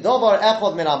 Haloi the Dovar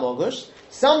Echod min Mogush.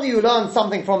 Somebody who learned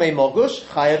something from a Mogush,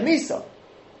 Chayav Misa.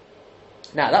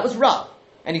 Now that was Rav,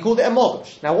 and he called it a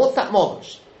Mogush. Now what's that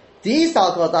Mogush? If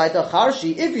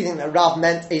you think that Rav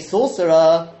meant a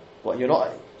sorcerer, you're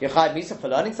chayav misa for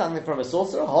learning something from a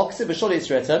sorcerer. It's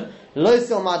written, lo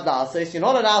silmad la'asos. You're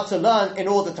not allowed to learn in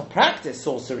order to practice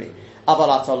sorcery. But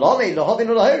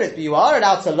you are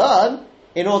allowed to learn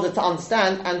in order to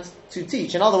understand and to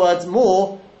teach. In other words,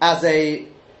 more as you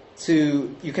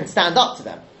can stand up to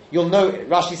them. You'll know,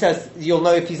 Rashi says, you'll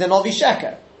know if he's a Novi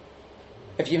Sheker.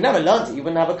 If you've never learned it, you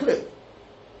wouldn't have a clue.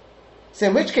 So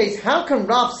in which case, how can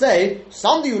Rav say,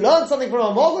 somebody who learned something from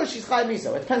a Mogush, he's Chai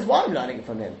Miso? It depends why I'm learning it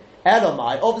from him.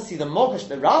 Elamai, obviously the Mogush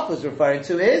that Rav was referring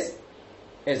to is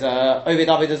a Ovid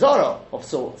Avodah Zarah of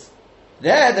sorts.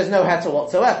 There's no heter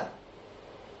whatsoever.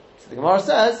 So the Gemara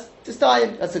says,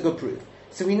 Tistayim, that's a good proof.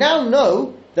 So we now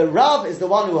know that Rav is the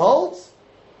one who holds,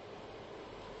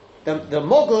 the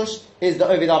Mogush is the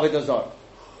Ovid Avodah Zarah.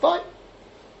 Fine.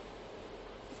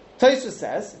 Tosfos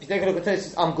says, if you take a look at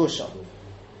Tosfos Amgusha,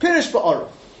 Pirish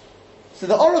ba'Aruch. So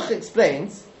the Aruch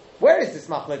explains, where is this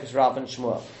Machlokes Rav and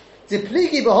Shmuel?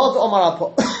 Zipligi b'hod Omar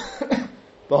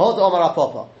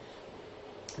Apapa.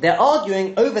 They're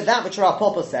arguing over that which Rav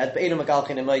Papa said, Be'edu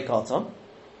Megalchin and Moikatam.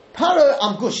 Paro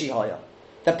Amgushi Haya.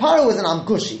 The Paro was an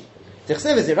Amgushi.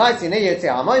 Tichsev is it writes in Eyot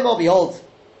HaMoimo, behold,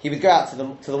 he would go out to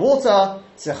the water.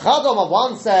 Tzechadom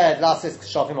one said, Lasis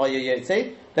Kshafim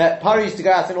Hayayotze, that Paro used to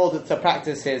go out in order to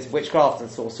practice his witchcraft and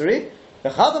sorcery. The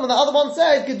Chadam and the other one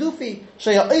said, Gedufi,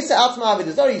 Shaya Oisa Atma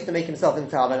Avodah Zarah, used to make himself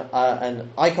into an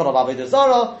icon of Avodah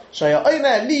Zarah. Shaya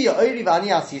Omer, Li Ya'ori V'ani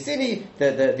Asisini,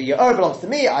 the Ya'or belongs to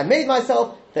me, I made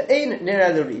myself. The Ein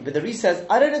Nira L'Ri. But the Ri says,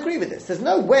 I don't agree with this. There's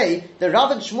no way that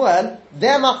Rav and Shmuel,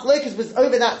 their machlokes was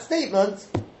over that statement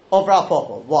of Rav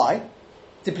Papa. Why?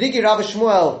 To pligi Rav and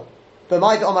Shmuel,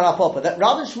 b'mayda Omar Rav Papa, that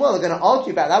Rav and Shmuel are going to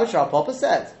argue about that which Rav Papa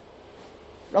said.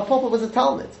 Rav Papa was a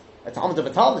Talmud of a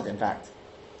Talmud, in fact.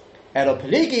 Rather,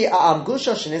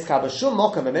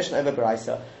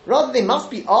 they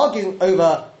must be arguing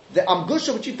over the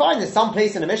Amgusha, which you find in some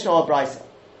place in a Mishnah or a Brisa.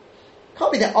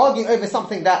 Can't be they're arguing over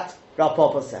something that Rav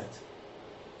Papa said.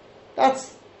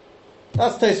 That's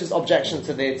Tosfos' objection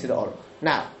to the Aruch.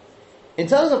 Now, in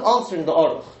terms of answering the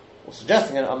Aruch, or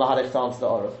suggesting a Mahadif to answer the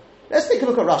Aruch, let's take a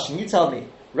look at Rashi. You tell me,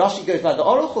 Rashi goes like the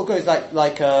Aruch or goes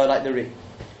like the Ri?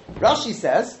 Rashi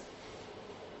says,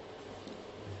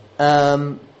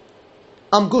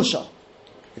 Amgusha.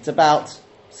 It's about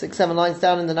 6-7 lines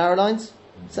down in the narrow lines.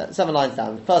 7 lines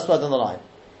down. The first word on the line.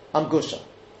 Amgusha.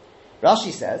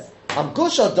 Rashi says,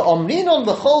 Amgusha de omrinon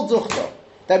b'chol duchta,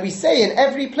 that we say in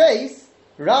every place,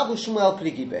 Rav and Shmuel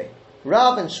pligibe.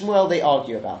 Rav and Shmuel, they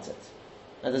argue about it.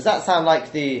 Now, does that sound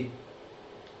like the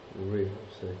Ri?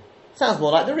 Sounds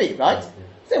more like the Ri, right? Yeah.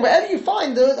 So wherever you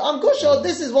find the Amgusha,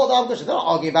 this is what the Amgusha. They're not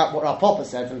arguing about what Rav Papa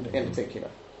said in particular.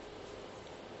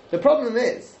 The problem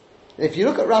is, if you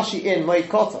look at Rashi in Moed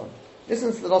Katan,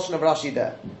 listen to the Lashon of Rashi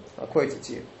there. I'll quote it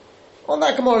to you. On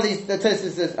that Gemara, the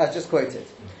Tosfos I just quoted.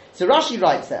 So Rashi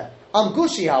writes there,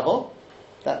 Amgushi habo,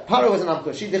 that Paro was an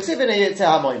Amgushi,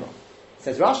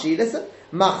 says Rashi, listen,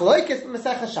 Machlokes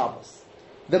Mesechah Shabbos.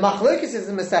 The Machlokes is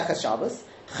in Mesechah Shabbos.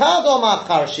 Chad Omar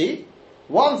Charshi,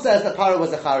 one says that Paro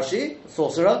was a Charshi, a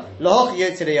sorcerer, Lohoch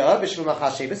Yotzireyah, B'Shvul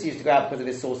Machashibas, he used to go out because of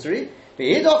his sorcery.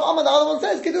 V'Yidoch Omar, the other one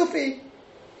says, Gedufi.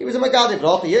 He was a Magadi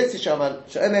Bloch, Yotzi Shomer,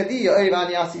 She'omer Li Yo'ori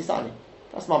V'ani Asisani.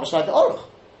 That's Mamash like the Aruch.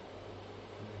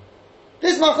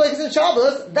 This Machlokes in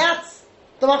Shabbos, that's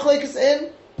the Machlokes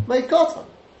in Moed Katan.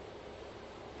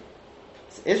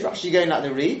 So is Rashi going like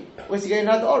the Ri, or is he going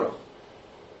like the Aruch?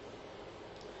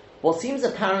 What seems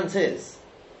apparent is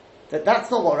that that's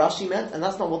not what Rashi meant, and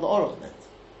that's not what the Aruch meant.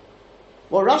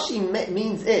 What Rashi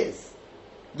means is,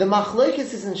 the Machlokes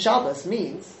is in Shabbos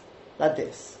means like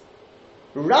this.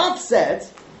 Rav said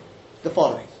the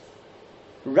following.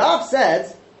 Rav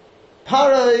said,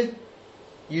 Paro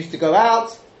used to go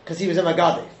out because he was a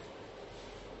Magadif.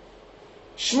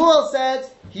 Shmuel said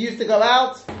he used to go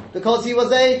out because he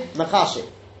was a Machashi.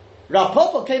 Rav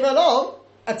Papa came along,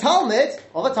 a Talmud,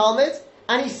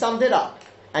 and he summed it up.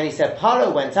 And he said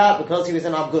Paro went out because he was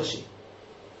an Amgushi.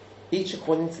 Each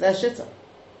according to their shitta.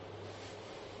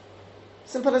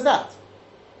 Simple as that.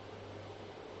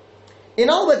 In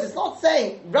other words, it's not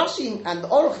saying, Rashi and the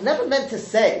Aruch never meant to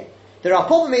say that Rav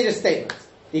Papa made a statement.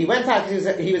 He went out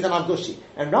because he was an Amgushi.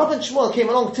 And Rav and Shmuel came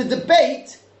along to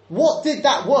debate what did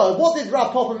Rav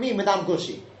Papa mean with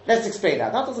Amgushi? Let's explain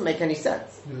that. That doesn't make any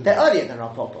sense. They're earlier than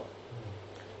Rav Papa.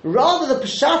 Rather, the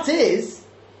Peshat is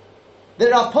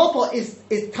that Rav Papa is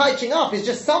touching up, is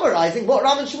just summarizing what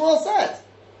Rav and Shmuel said.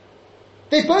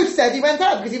 They both said he went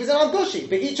out because he was an Amgushi,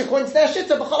 but each according to their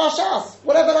shitta, b'chol hashas,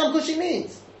 whatever an Amgushi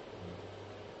means.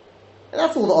 And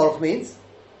that's all the Aruch means.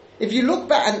 If you look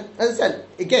back, and as I said,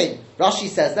 again, Rashi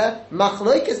says there,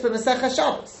 Machlokes b'Mesechah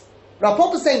Shabbos. Rav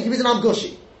Papa is saying he was an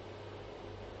Amgushi.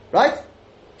 Right?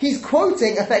 He's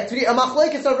quoting, effectively, a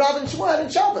Machlokes of Rav and Shmuel in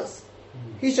Shabbos.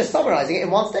 He's just summarizing it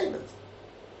in one statement.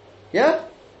 Yeah?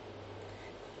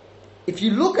 If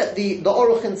you look at the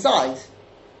Aruch inside,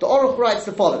 the Aruch writes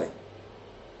the following.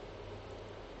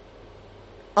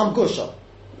 Amgusha.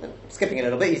 Skipping a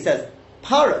little bit, he says,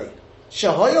 Paroi,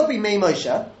 Shahoyo b'mei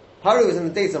Moshe, Paroi was in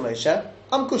the days of Moshe,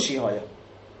 Amgushi hoyo.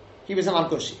 He was an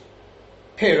Amgushi.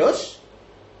 Pirush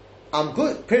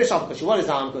Amgushi. What is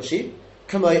Amgushi?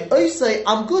 Kamoi oisei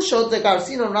Amgusha de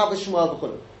Garcinon Rabbi Shmuel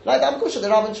b'chulu. Like the Amgusha the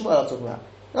Rav and Shmuel are talking about.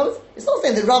 No, it's not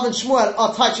saying that Rav and Shmuel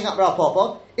are touching up Rav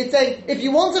Papa. It's saying, if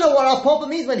you want to know what Rav Papa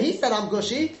means when he said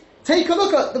Amgushi, take a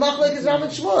look at the Machlokes Rav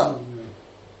and Shmuel.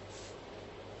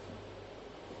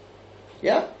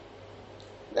 Yeah?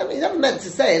 He's never meant to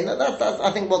say, and that's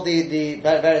I think what the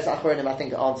various Achronim I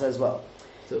think answer as well.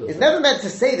 It's never meant to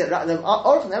say that, the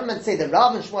Aruch never meant to say that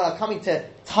Rav and Shmuel are coming to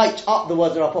touch up the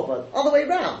words of Rav Papa. Other way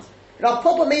round. Rav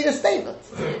Papa made a statement,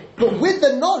 but with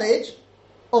the knowledge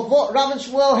of what Rav and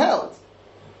Shmuel held.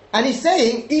 And he's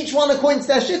saying, each one according to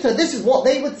their shitta, this is what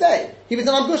they would say. He was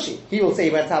an Amgushi. He will say he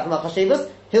went out from Achashevas.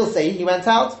 He'll say he went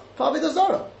out from Avodah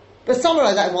Zarah. But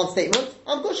summarize that in one statement,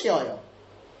 Amgushi ayo.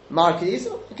 Mar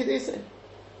Kedisa, Kedisa.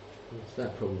 It's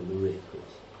that problem with the Reed, of course.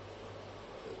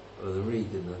 Well, the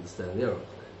Reed didn't understand the Aruch.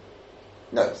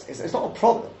 No, it's not a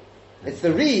problem. It's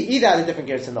the Reed either had a different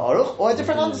gears in the Aruch or a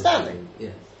different understanding.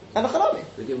 Yes. And the Charami.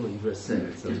 But given what you've just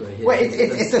said,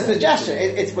 it's a suggestion.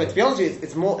 It's to be honest with you,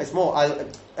 it's more.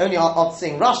 Only after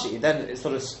seeing Rashi, then it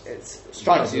sort of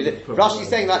strikes you. Rashi's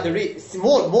saying like the Reed, it's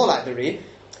more like the Reed.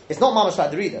 It's not mamash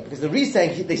like the Reed though, because the Reed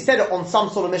saying they said it on some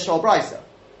sort of Mishnah or Brisa.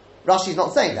 Rashi's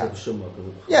not saying that.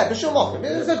 Yeah, B'shul Mochim.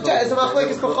 It's a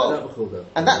machlokes kochol,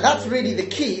 and that's really the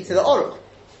key to the Aruch.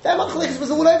 That machlokes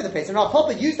was all over the place, and Rav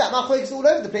Papa used that machlokes all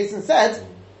over the place and said,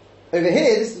 over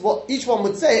here, this is what each one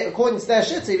would say according to their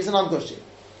shitta. He was an Amgushi.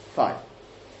 Fine.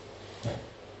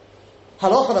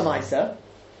 Halacha l'maisa.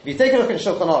 If you take a look in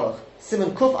Shulchan Aruch,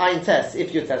 Siman Kuf Ayin Tes,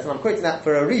 if you test, and I'm quoting that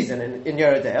for a reason in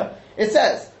Yerodea, it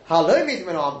says, Halo mit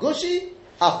min Amgushi,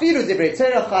 afiru divrei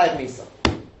Torah chayav misa.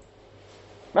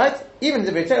 Right? Even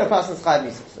the Torah person's chayav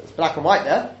misa. So it's black and white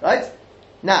there, right?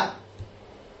 Now,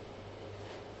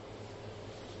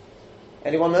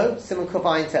 anyone know? Siman Kuf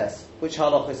Ayin Tes. Which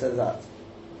halacha says that?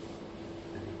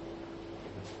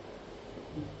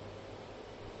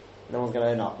 No one's going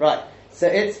to own up. Right. So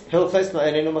it's Hilchos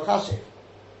Ma'onenu Machashiv.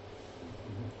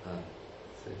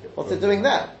 What's it doing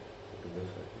there?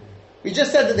 We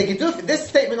just said that the Giduf, this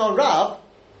statement on Rav,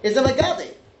 is a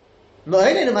Magadi.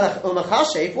 Ma'onenu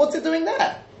Machashiv, what's it doing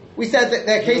there? We said that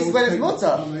there are cases when it's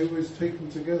Mutter. And they always taken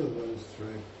together, those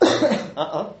three.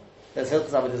 There's Hilchos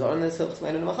Avodah Zarah and there's Hilchos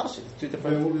Ma'onenu Machashiv. Two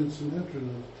different... They're all in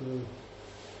Sanhedrin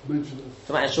mentioned it.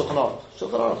 So Shulchan Aruch.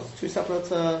 Shulchan Aruch is two separate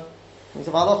things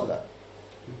of halacha there.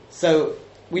 So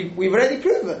we've already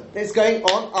proven that it's going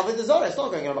on Avodah Zarah. It's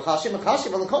not going on Machashiv.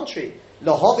 Machashiv, on the contrary,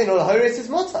 Lahovin or Lahoris is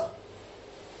Mutter.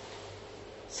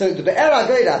 So the Be'er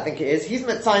HaGoda, I think it is, he's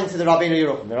assigned to the Rabbeinu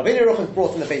Yerucham. The Rabbeinu Yerucham is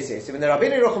brought from the Beis Yosef. When the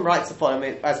Rabbeinu Yerucham writes the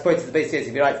following, as quoted to the Beis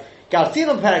Yosef, he writes,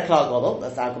 Gartinum Perek Klal Gadol,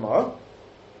 that's our Gemara.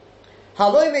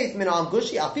 Haloi meis min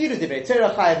Amgushi afiru divrei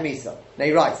Torah chayav misa. Now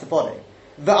he writes the following: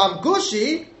 the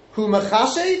Amgushi hu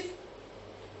mechashev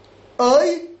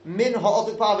oy min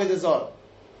ha'oduk ba'avodah zarah.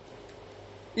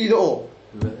 Either or.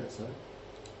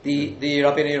 The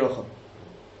Rabbeinu Yerucham.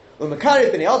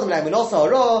 U'mekarev b'nei adam le'emunasa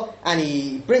hara, and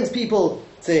he brings people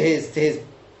to his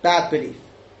bad belief.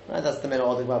 Right? That's the min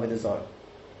ha'oduk ba'avodah zarah.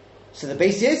 So the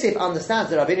Beis Yosef understands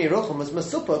that Rabbeinu Yerucham was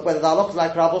masupuk whether the halach is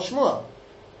like Rav or Shmuel.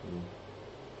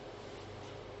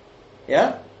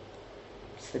 Yeah?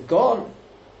 So the Gon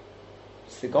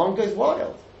goes wild.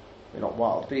 Well, not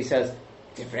wild, but he says,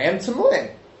 Divrei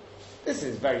Tamuim. This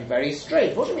is very, very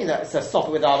strange. What do you mean that it's a stop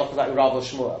with halach like Rav or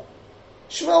Shmuel?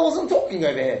 Shmuel wasn't talking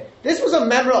over here. This was a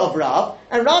memra of Rav,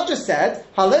 and Rav just said,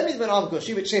 Halom is Menam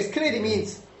Gushi, which clearly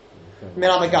means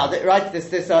Menam Agad, right?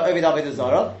 This Ovid Avodah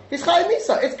Zarah. It's Chayim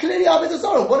Misa. It's clearly Avodah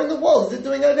Zarah. What in the world is it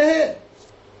doing over here?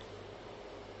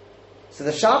 So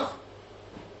the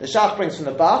Shach brings from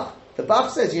the Bach. The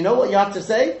Bach says, you know what you have to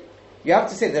say? You have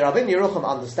to say that Rabbeinu Yerucham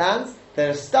understands that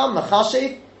a stam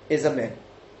machashiv is a min.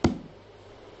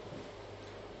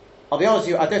 I'll be honest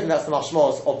with you, I don't think that's the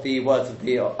mashmos of the words of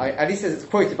the... at least as it's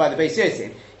quoted by the Beis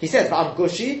Yosef. He says, "V'am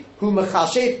gushi hu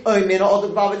machashiv oy min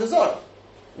ha'oduk ba'avodah zarah."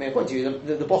 I mean, according to you,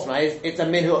 the bottom line is it's a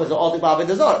min who is ha'oduk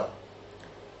ba'avodah zarah.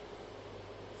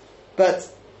 But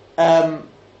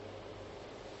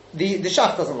the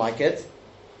Shach doesn't like it.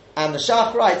 And the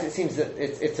Shach writes, it seems that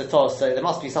it's a Torah, so there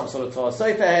must be some sort of Torah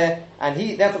Sofer here,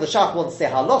 and therefore the Shach wants to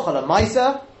say halacha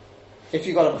l'maisa. If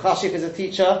you've got a mechashif as a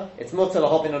teacher, it's mutter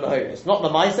lahovin or lahoris. Not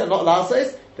l'maisa, not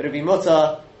l'asos, but it'd be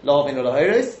mutter lahovin or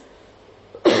lahoris.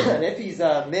 And if he's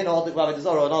min or the b'avodah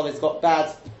zarah, or not, he's got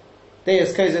bad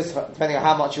deus kozos, depending on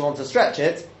how much you want to stretch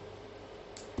it,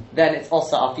 then it's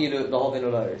osa afilu l'hovin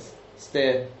uloris.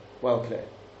 Steer well clear.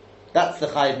 That's the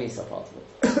chayiv misa part of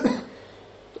it.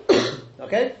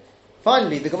 Okay?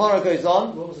 Finally, the Gemara goes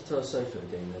on. What was the Torah Sofer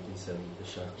again that he said the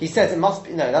Shach? He says it must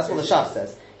be, no, that's what the Shach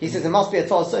says. He says it must be a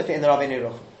Torah Sofer in the Rabbeinu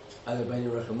Yerucham. Oh,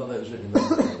 Rabbeinu Yerucham, not that it was written in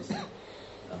those days.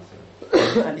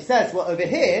 And he says, well, over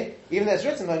here, even though it's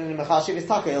written in the Mechashiv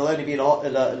Istaka, it'll only be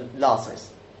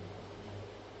Lasos.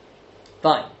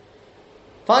 Fine.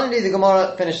 Finally, the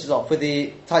Gemara finishes off with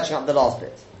the touching up the last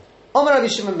bit. Omer Rabbi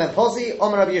Shimon ben Pozi,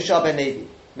 Omer Rabbi Yeshua ben Levi,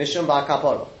 Mishum bar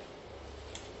Kaporo.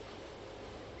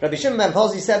 Rabbi Shimon ben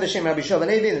Pozi said, B'Shem Rabbi Yeshua ben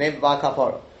Levi, the name of bar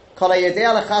Kaporo. Kol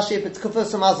hayedei lechashiv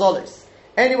b'tkufos ha'mazolis.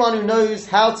 Anyone who knows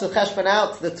how to cheshbon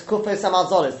out the tkufos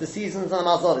ha'mazolis, the seasons and the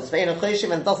mazolis, ve'enu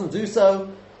cheshim, and doesn't do so,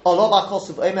 Allah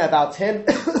b'kosuv omer about him.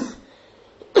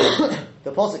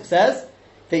 The Pasuk says,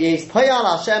 Ve'yis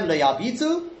poyal Hashem lo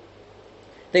yabitu.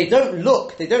 They don't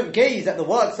look, they don't gaze at the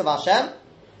works of Hashem.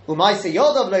 U'maise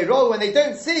yodav lo ro, when they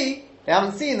don't see, they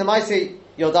haven't seen the maise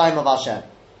yodayim of Hashem.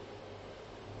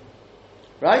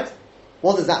 Right?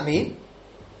 What does that mean?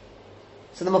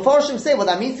 So the Mefarshim say what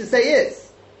that means to say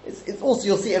is, it's also,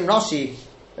 you'll see in Rashi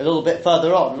a little bit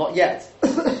further on, not yet.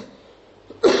 But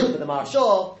the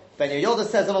Marashah, Ben Yehoyada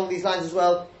says along these lines as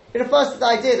well, it refers to the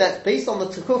idea that based on the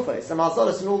Tekufos, the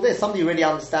Mazolos and all this, somebody who really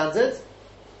understands it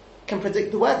can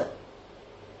predict the weather.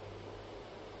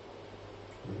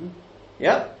 Mm-hmm.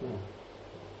 Yeah?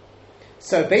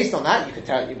 So based on that, you can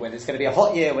tell whether it's going to be a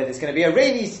hot year, whether it's going to be a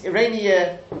rainy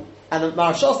year. And the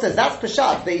Marashah says that's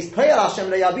Peshat.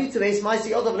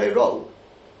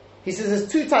 He says there's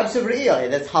two types of Re'iyah here.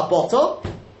 There's Habota,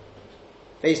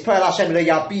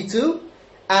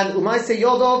 and Umaise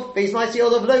Yodov, Veismaise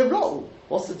Yodov Lo Ro.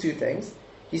 What's the two things?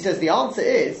 He says the answer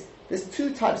is there's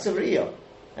two types of Re'iyah.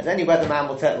 As any weatherman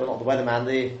will tell, well, not the weatherman,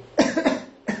 the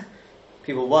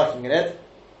people working in it.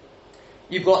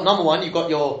 You've got, number one, you've got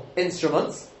your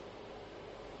instruments.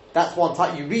 That's one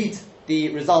type. You read the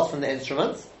results from the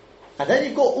instruments. And then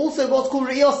you've got also what's called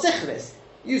Re'iyah Sichris,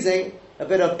 using a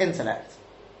bit of intellect.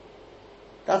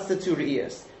 That's the two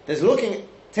Re'iyahs. There's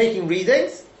taking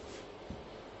readings,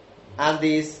 and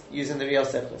these using the Re'iyah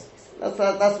Sichris.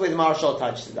 That's the way the Marashah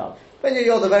touches it down. Ben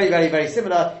Yehoyada, very, very, very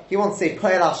similar. He wants to say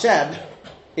Poel Hashem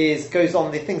goes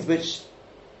on the things which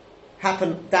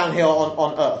happen down here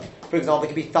on earth. For example, it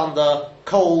could be thunder,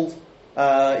 cold,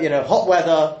 hot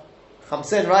weather,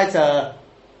 chamsin, right?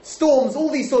 Storms,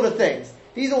 all these sort of things.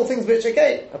 These are all things which,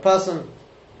 again, a person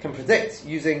can predict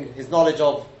using his knowledge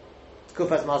of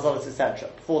Tkufas, Mazolos, etc.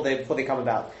 before they come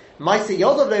about. Maise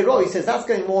Yodov Le'ro, he says that's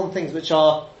going more on things which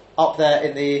are up there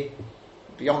in the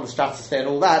beyond the stratosphere and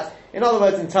all that. In other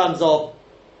words, in terms of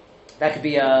that could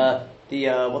be an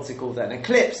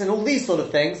eclipse and all these sort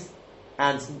of things,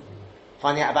 and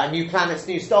finding out about new planets,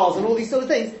 new stars, and all these sort of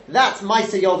things. That's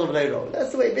Maise Yodov Le'ro.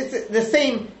 That's the way. It's the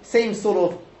same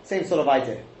sort of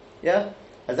idea. Yeah.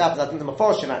 As happens, I think the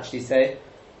Mefarshim actually say,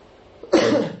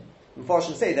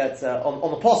 Mefarshim say that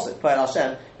on the Pasuk, Poel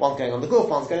Hashem, one's going on the Guf,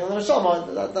 one's going on the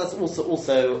Neshama. That's also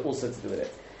to do with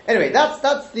it. Anyway, that's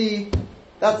the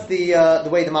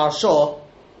way the Marashah,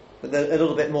 with a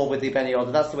little bit more with the Ben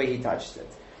Yehoyada, that's the way he touches it.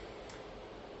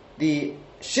 The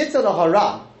Shita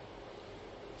Haran,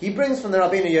 he brings from the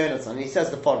Rabbeinu Yonasan, and he says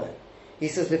the following. He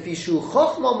says, "Lefishu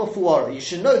chochma mefuara." You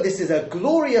should know this is a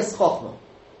glorious chochma.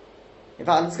 In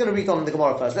fact, I'm just going to read on the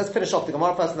Gemara first. Let's finish off the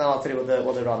Gemara first, and then I'll tell you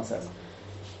what the Ram says.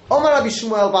 Omar Rabbi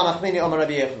Shmuel bar Nachmani, Omar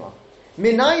Rabbi Yechma.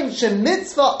 Minayin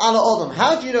shemitzvah ala adam.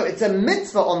 How do you know it's a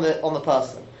mitzvah on the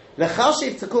person?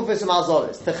 Lechashiv tekufis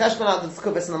u'mazolis. Techeshman out the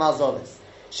tekufis and the mazolis.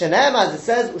 Shenem, as it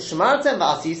says, u'shmartem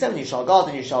v'asisem, and you shall guard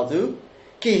and you shall do.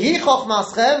 Ki hi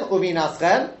chochmaschem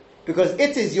u'binaschem, because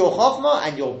it is your chochma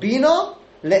and your bina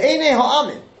le'enei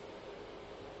ha'amin,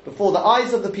 before the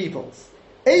eyes of the peoples.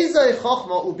 Ezoi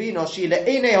chochma ubina shi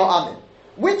le'enei ha'amin.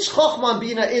 Which chochma and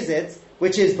bina is it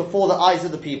which is before the eyes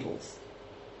of the peoples?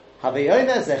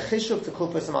 Haveyomer ze chishuv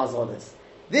tekufos ha'mazolis.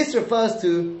 This refers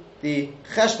to the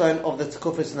cheshbon of the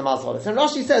tekufos and the mazolis. And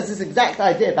Rashi says this exact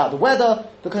idea about the weather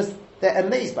because they're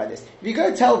amazed by this. If you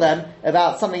go tell them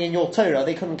about something in your Torah,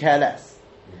 they couldn't care less.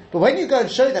 But when you go and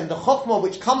show them the chokhmah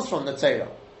which comes from the Torah,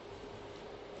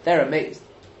 they're amazed.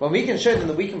 When we can show them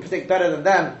that we can predict better than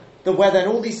them the weather and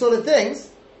all these sort of things,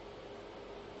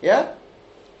 yeah,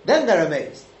 then they're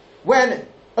amazed. When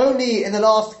only in the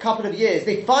last couple of years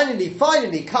they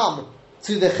finally come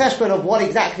to the cheshbon of what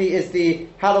exactly is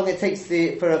how long it takes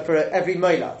for every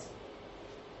moilad.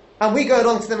 And we go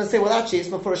along to them and say, well, actually, it's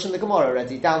Mefurish in the Gemara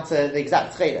already, down to the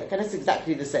exact chelek, and it's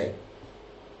exactly the same.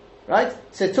 Right?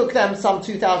 So it took them some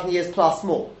 2,000 years plus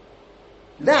more.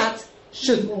 That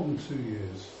should... More than 2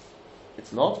 years.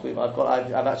 It's not.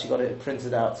 I've actually got it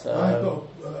printed out. I've got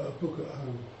a book at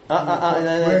home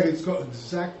where it's got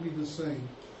exactly the same.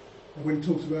 And when it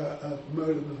talks about the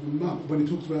month, when it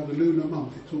talks about the lunar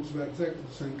month, it talks about exactly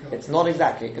the same calculation. It's not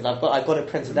exactly, because I've got it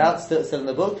printed out, still in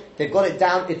the book. They've got it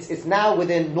down. It's now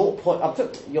within 0.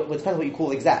 It depends what you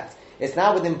call exact. It's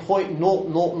now within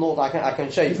 0.000. I can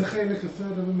show you. Is a chelek a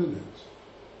third of a minute?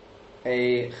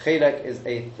 A chelek is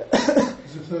a.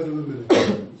 It's a third of a minute.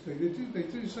 They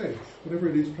do say whatever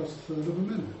it is plus a third of a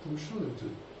minute. I'm sure they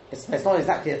do. It's not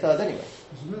exactly a third anyway.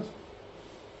 Isn't it?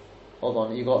 Hold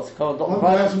on, you got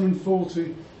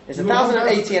 1,040. It's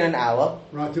 1,080 in an hour.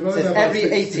 Right, so it's every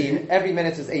 18. Every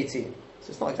minute is 18. So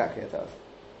it's not exactly a third.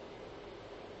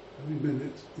 Every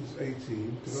minute is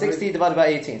 18. 60 divided by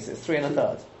 18, so it's 3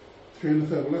 1/3. 3 1/3.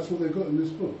 Well, that's what they've got in this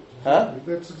book. Huh?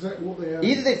 That's exactly what they have.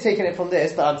 Either they've taken it from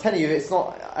this, but I'm telling you, it's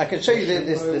not. I can show you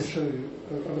this. I'll show you.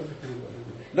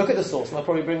 Look at the source, and I'll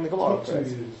probably bring the Gemara. It's not 2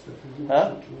 years.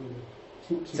 Huh?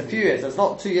 It's a few years. It's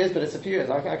not 2 years, but it's a few years.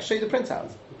 I can show you the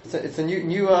printout. So it's a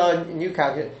new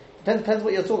calculation. Depends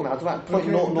what you're talking about. I'm talking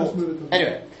about 0.00.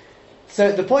 Anyway,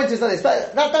 so the point is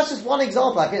that's just one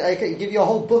example. I can give you a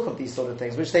whole book of these sort of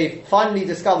things, which they finally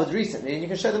discovered recently, and you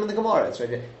can show them in the Gemara. It's right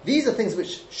here. These are things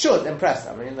which should impress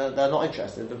them. I mean, they're not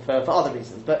interested for other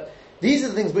reasons, but these are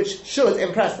the things which should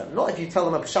impress them. Not if you tell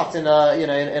them a pshat in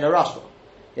a Rashba.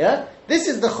 Yeah, this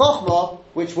is the chokhmah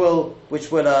which will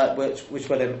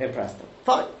impress them.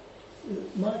 Fine.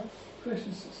 My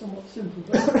question is somewhat simple,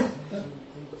 but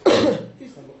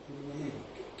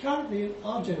currently in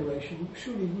our generation,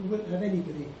 surely we wouldn't have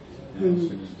anybody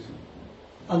who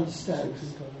understands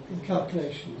the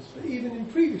calculations. But even in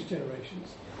previous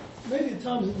generations, maybe at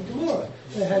times of the Gemara,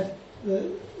 they had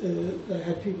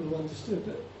people who understood.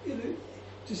 But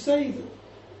to say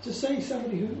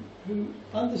somebody who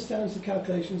understands the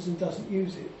calculations and doesn't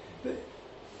use it, but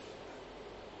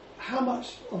how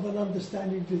much of an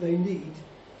understanding do they need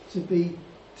to be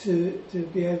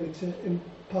able to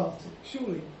impart it?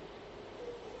 Surely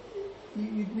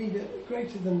you'd need a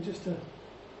greater than just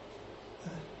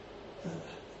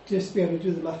just be able to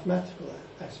do the mathematical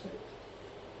aspect.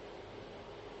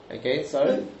 Okay,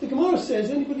 so the Gemara says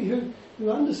anybody who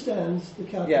understands the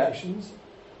calculations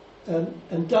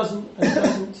and doesn't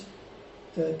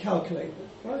calculate them,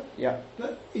 right? Yeah.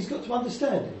 But he's got to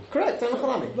understand it. Correct.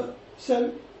 But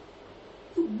so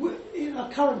in our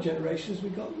current generations,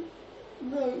 we've got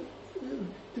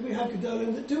do we have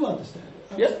Gedolim that do understand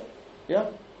it? Yeah.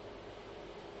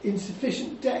 In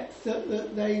sufficient depth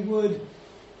that they would,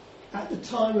 at the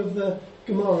time of the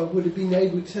Gemara, would have been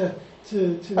able to.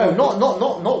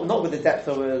 Not with the depth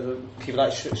of people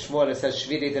like Shmuel says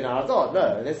Shviri din Aradot.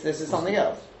 No, this is something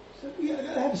else. So, they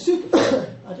have a super.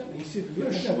 I don't mean super.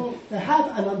 They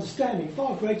have an understanding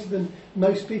far greater than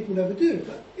most people ever do.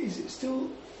 But is it still?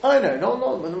 Oh no, not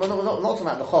talking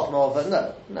about the chokhmah, but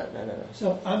no.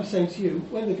 So I'm saying to you,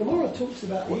 when the Gemara talks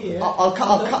about here, I'll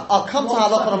come to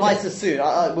Halakha and Maisa soon.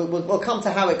 We'll come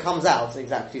to how it comes out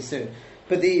exactly soon.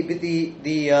 But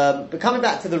but coming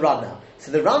back to the Ran now.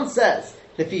 So the Ran says,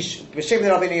 B'Shem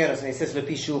Rabbeinu Yonos, and he says,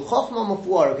 "Lepishu chokhmah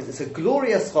mufwara," because it's a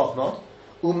glorious chokhmah.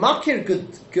 Umakir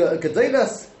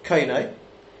gedolas koinai,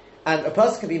 and a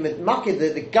person can be makir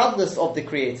the godless of the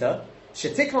Creator.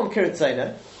 Shetikvam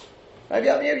kiritzona. Have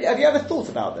you ever thought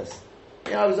about this?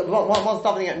 I was once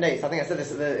davening at Nace. I think I said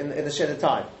this in the Shir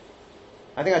time.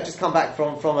 I think I'd just come back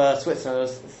from Switzerland. I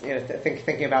was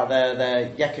thinking about their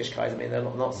Yekish guys. I mean, they're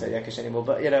not so Yekish anymore,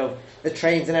 but the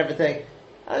trains and everything.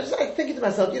 I was just thinking to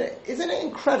myself, isn't it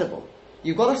incredible?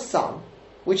 You've got a sun,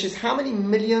 which is how many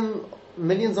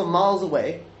millions of miles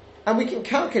away, and we can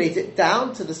calculate it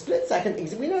down to the split second.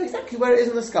 We know exactly where it is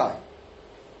in the sky,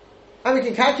 and we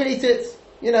can calculate it.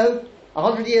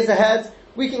 100 years ahead,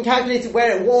 we can calculate it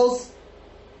where it was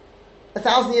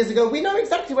 1,000 years ago. We know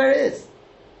exactly where it is,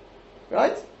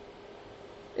 right?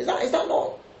 Is that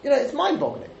not? It's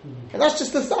mind-boggling, and that's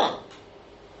just the sun.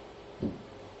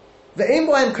 The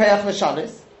imboim koyach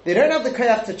l'shanis. They don't have the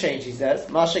koyach to change. He says,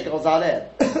 "Mashik rozaleh."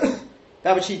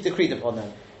 That which he decreed upon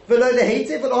them. V'lo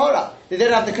leheitiv v'lo hora. They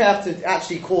don't have the koyach to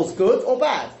actually cause good or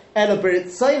bad. Ela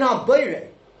b'ritzayin ha'boirei.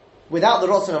 Without the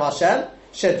rotzon of Hashem,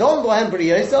 shedon bohem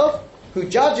b'riyosov, who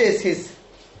judges his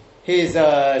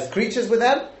creatures with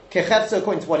them, kechefzo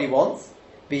according to what he wants.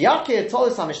 B'yakir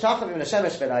tolos ha'mishtachavim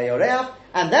l'shemesh v'layoreach,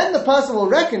 and then the person will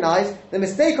recognize the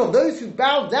mistake of those who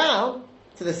bow down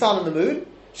to the sun and the moon.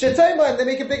 Shetomah, and they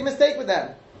make a big mistake with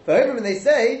them. For over when they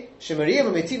say shemariyim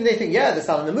and mitim, they think the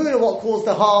sun and the moon are what caused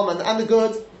the harm and the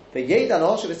good. Then you'll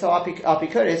know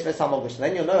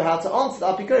how to answer the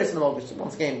apikuris and the mogush.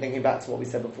 Once again, thinking back to what we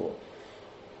said before.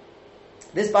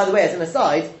 This, by the way, as an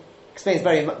aside, explains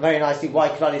very, very nicely why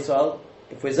Klal Yisrael,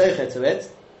 if we're Zocher to it,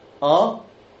 are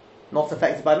not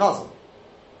affected by Mazel.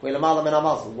 We're L'malam in our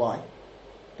Mazel. Why?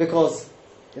 Because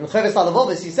in Cheves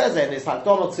Halavovis, he says it in his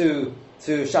Hakdama to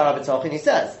Shara B'Tochin, he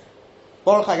says,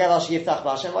 Baruch HaGadol Sheyiftach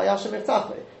B'Hashem V'Yashem Yiftach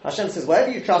B'Hi. Hashem says,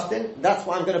 whatever you trust in, that's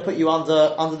why I'm going to put you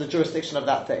under the jurisdiction of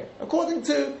that thing. According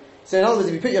to, so in other words,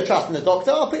 if you put your trust in the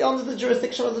doctor, I'll put you under the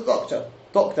jurisdiction of the doctor,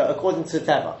 according to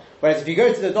Teva. Whereas if you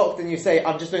go to the doctor and you say,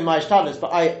 I'm just doing my ishtadlus,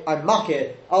 but I'm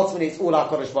makir, ultimately it's all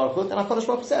HaKadosh Baruch Hu, then HaKadosh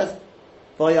Baruch Hu says,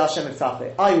 V'Yashem Yiftach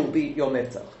B'Hi, I will be your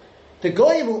miftach. The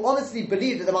goyim who honestly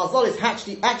believe that the mazalis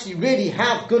actually really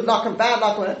have good luck and bad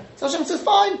luck, so Hashem says,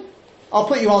 fine, I'll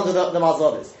put you under the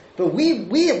mazalis. But we're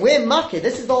makir,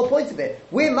 this is the whole point of it.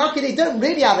 We're makir, they don't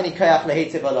really have any koyach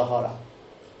lehetiv or lahara.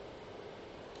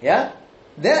 Yeah?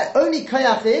 Their only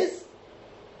koyach is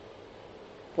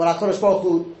what HaKadosh Baruch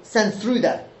Hu sends through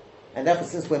them. And therefore,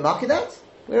 since we're makir that,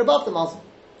 we're above the mazal.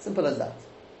 Simple as that.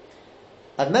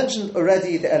 I've mentioned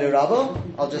already the Eli Rabbah.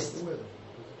 I'll just...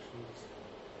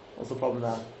 What's the problem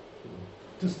there?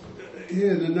 Just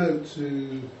here in the note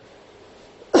to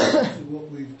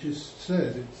what we've just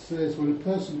said, it says, when a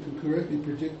person can correctly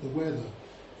predict the weather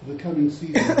for the coming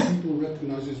season, people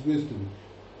recognize his wisdom.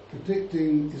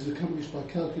 Predicting is accomplished by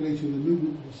calculating the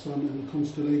movement of the sun and the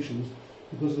constellations,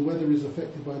 because the weather is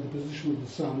affected by the position of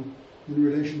the sun in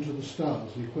relation to the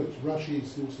stars. He quotes Rashi,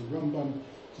 it's also Rambam,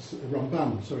 to Sefer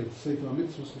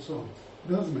Mitzvos and so on.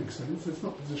 It doesn't make sense. It's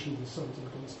not position of the sun to the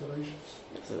constellations.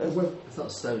 It's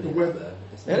not stony. The weather.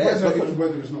 The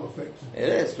weather is not affected. It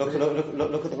is. Look at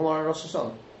the Gemara in Rosh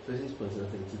Hashanah. For his point, I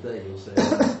think today you'll say.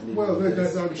 Well,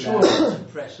 I'm sure.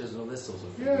 Pressures and all this sort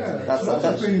of thing. Yeah,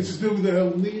 that's things to do with the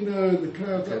El Nino, the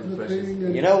clouds, that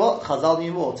thing. You know what? Chazal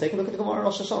knew more. Take a look at the Gemara in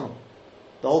Rosh Hashanah.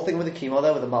 The whole thing with the chemo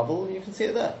there, with the marble, you can see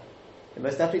it there. It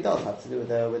most definitely does have to do with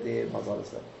the mazalis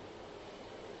there.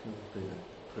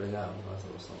 Putting out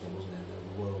or something, wasn't it?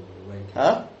 The world and the rain.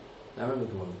 Huh? I remember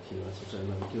the one with the QS, which I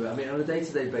remember. I mean, on a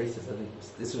day-to-day basis, I think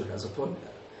this has a point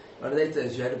there. On a day-to-day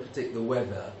basis, you had to predict the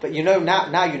weather. But you know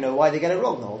now you know why they get it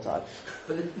wrong the whole time.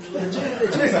 But the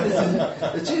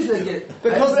Jews don't get it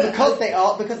because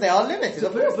they are limited.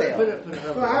 Of course they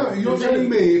are. You're telling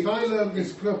me if I learned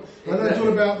this, I learned all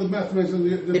about the mathematics and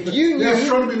the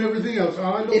astronomy and everything else.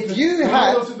 If you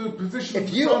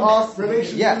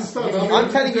I'm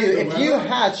telling you, if you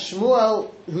had Shmuel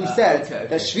who said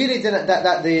that Shvirei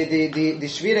that the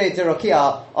Shvirei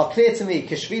Derakia are clear to me,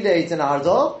 Keshvirei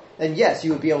Denardo, then yes,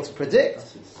 you would be able to predict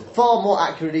far more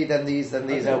accurately than these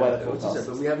weather forecasts.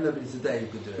 But we have nobody today who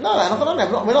could do it. No,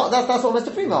 we're not. That's what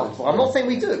Mr. Freeman for. I'm not saying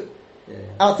we do. Yeah.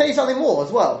 And I'll tell you something more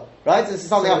as well. Right? This is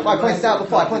something I pointed out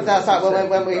before. I pointed out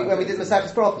when we did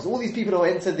Maseches Brachos. All these people who are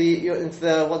into the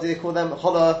what do they call them?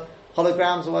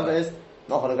 Holograms or whatever it is.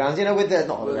 Not holograms. You know, with the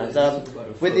not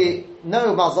holograms. With the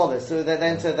mazolis. So they're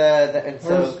into the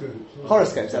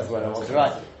horoscopes. That's what I want.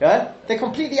 Right? Yeah. They're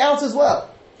completely out as well.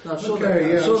 No, I'm sure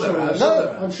they're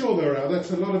out. I'm sure they're out.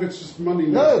 That's a lot of it's just money.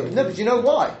 No, but you know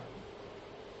why?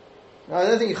 No, I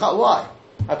don't think you can't. Why?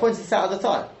 I pointed this out at the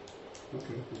time.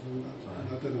 Okay,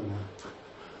 I don't know why.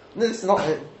 No, this is not.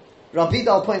 Rabbi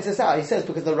Dal points this out. He says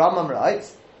because the Rambam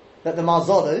writes that the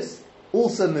Mazolos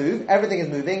also move. Everything is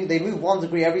moving. They move 1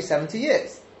 degree every 70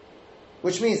 years,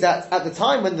 which means that at the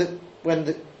time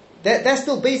when they're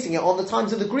still basing it on the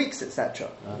times of the Greeks,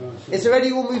 etc. It's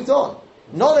already all moved on.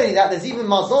 Not only that, there's even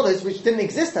mazolis which didn't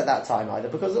exist at that time either,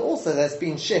 because also there's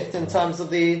been shift in terms of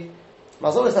the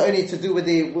mazolis are only to do with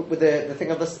the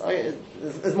thing of this.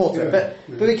 There's more to it, but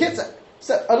the kids.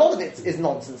 So a lot of it is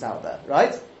nonsense out there,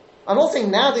 right? I'm not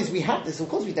saying nowadays we have this. Of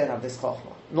course, we don't have this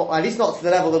chokhmah. Not at least not to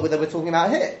the level that we're talking about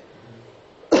here.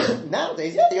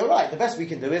 Nowadays, yeah, you're right. The best we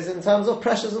can do is in terms of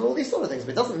pressures and all these sort of things,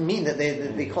 but it doesn't mean that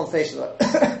the constellations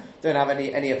don't have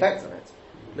any effect on it.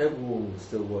 Global warming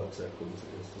still works according to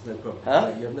this. There's no problem.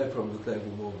 Huh? You have no problem with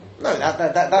global warming. No,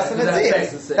 that's a material.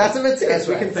 That's a material.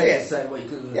 We can see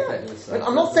it.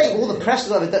 I'm not saying all the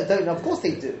pressures of it don't. Of course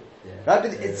they do. Yeah. Right?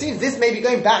 But it seems this may be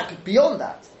going back beyond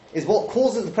that. Is what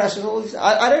causes the pressure and all this.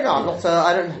 I don't know. I'm not.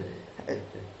 I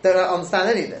don't understand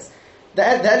any of this. The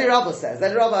Eli Rabbah says.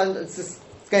 Eli Rabbah, it's just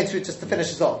going through just to finish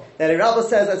this off. The Eli Rabbah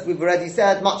says, as we've already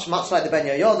said, much like the Ben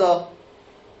Yehoyada.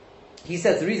 He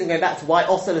says the reason going back to why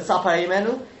also the Sapar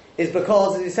Yimenu is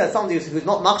because, as he said, somebody who's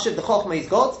not makshid the chokhmah he's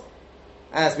got,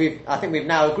 as I think we've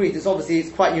now agreed,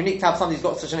 it's quite unique to have somebody who's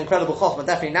got such an incredible chokhmah,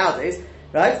 definitely nowadays,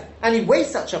 right? And he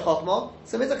wastes such a chokhmah,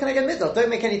 so midah keneged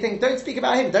midah. Don't speak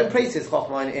about him, don't praise his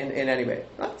chokhmah in any way,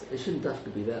 right? It shouldn't have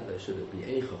to be that though, should it be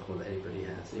a chokhmah that anybody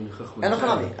has? And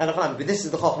but this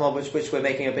is the chokhmah which we're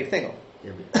making a big thing of.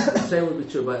 Yeah, but the same would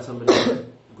be true about somebody who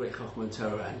great Chachma and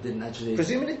Torah and didn't actually...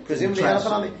 Presumably,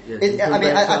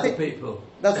 I think people.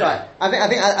 That's right. I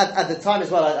think at the time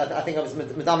as well, I think I was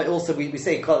Madame also, we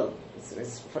say, for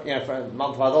a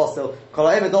month of Adar still,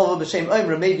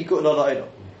 maybe good ola.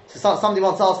 So somebody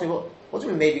once asked me, what do you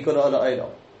mean maybe good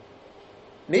ola?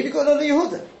 Maybe good ola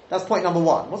Yehuda. That's point number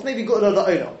one. What's maybe good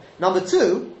ola? Number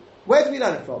two, where do we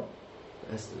learn it from?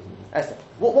 Esther.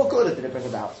 What good did it bring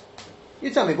about? You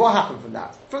tell me, what happened from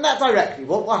that? From that directly,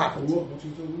 what happened? What are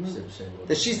you talking about?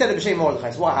 That she said it b'shem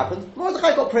Mordechai. So what happened?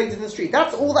 Mordechai got praised in the street.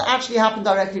 That's all that actually happened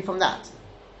directly from that.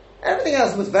 Everything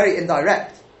else was very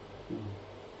indirect.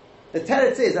 The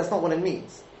teretz is, that's not what it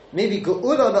means. Maybe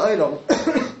Ge'ula la'olam.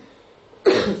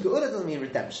 Ge'ula doesn't mean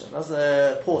redemption. That's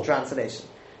a poor translation.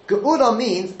 Ge'ula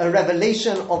means a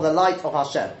revelation of the light of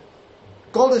Hashem.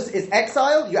 Golus is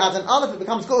exile. You add an aleph, it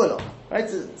becomes Ge'ula. Right?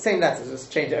 It's the same letters,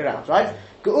 just change it around. Right?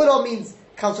 Ge'ula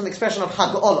comes from the expression of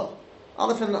Hag'olah.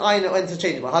 Aleph and Ayin are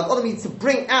interchangeable. Hag'olah means to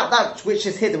bring out that which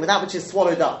is hidden, with that which is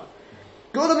swallowed up.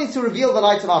 Ge'ula means to reveal the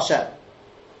light of Hashem.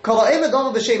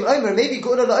 Maybe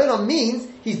Ge'ula la'olam means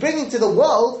he's bringing to the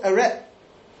world an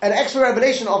extra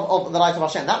revelation of the light of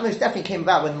Hashem. That most definitely came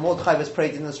about when Mordechai was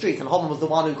praised in the street and Haman was the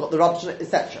one who got the rubbish,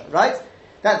 etc. Right?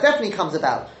 That definitely comes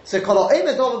about. So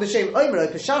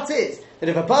Peshat is that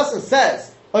if a person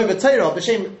says over Torah,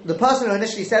 the person who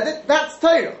initially said it, that's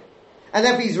Torah. And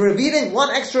then he's revealing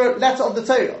one extra letter of the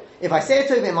Torah. If I say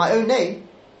it over in my own name,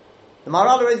 the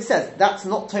Maharal already says, that's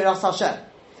not Torah Hashem.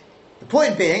 The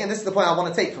point being, and this is the point I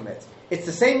want to take from it, it's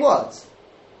the same words.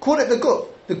 Call it the Guf.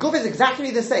 The Guf is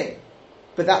exactly the same.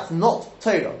 But that's not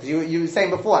Torah. Because you were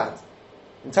saying beforehand,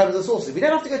 in terms of the sources. We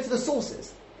don't have to go to the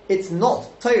sources. It's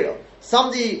not Torah.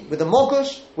 Somebody with a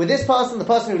Mogush, with this person, the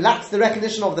person who lacks the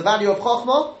recognition of the value of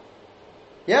Chachma,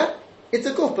 yeah? It's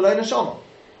a Guf below Neshama.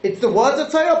 It's the words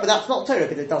of Torah, but that's not Torah,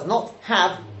 because it does not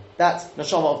have that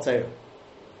Neshama of Torah.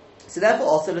 So therefore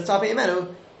also the Tzavei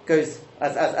Imenu goes,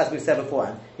 as we've said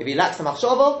beforehand, if he lacks a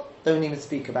Machshava, don't even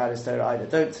speak about his Torah either.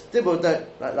 Don't,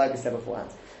 like we said beforehand.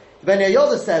 Ben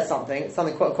Yehoyada says something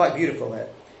quite beautiful here.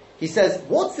 He says,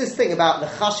 what's this thing about the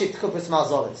Chashit Tchufas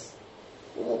Mazolis?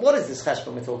 What is this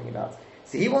cheshbon we're talking about?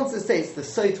 So he wants to say it's the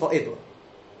Sod HaIbur.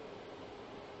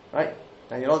 Right?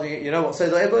 Now you know what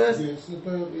Sod HaIbur is? Yes,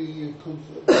 about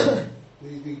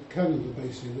the calendar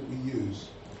basically that we use.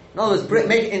 In other words,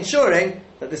 ensuring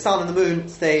that the sun and the moon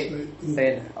stay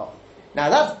in. Oh. Now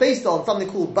that's based on something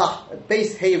called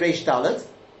Beis Hei Reish Dalet.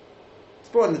 It's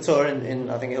brought in the Torah in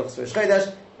I think Hilchos Rosh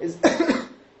Chodesh,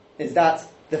 is that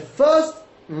the first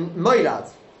Moilad,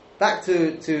 back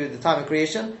to the time of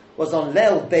creation, was on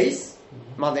Leil Beis,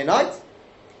 Monday night,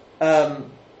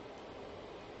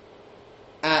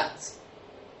 at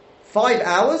 5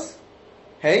 hours,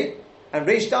 hey, and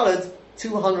Reish Dalet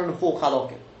 204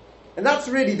 Chalokim. And that's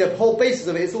really the whole basis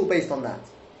of it. It's all based on that.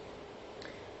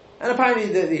 And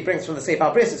apparently he brings from the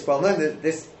Sefer Bris, it's well known that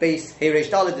this base, Hei Reish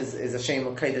Dalet, is a Shem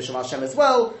of Kodesh of Hashem as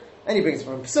well. And he brings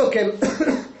from Pesukim.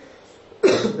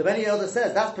 The Ben Yehoyada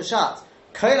says, that's Peshat.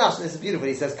 Kol Hashem, this is beautiful,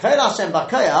 he says, Kol Hashem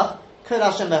b'koyach, Kol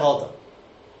Hashem behodor.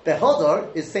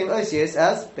 Behodor is the same osius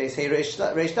as base Hei Reish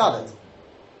Dalet.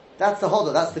 That's the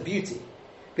hodor, that's the beauty.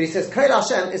 But he says, Kol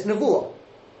Hashem is Nevuah.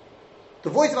 The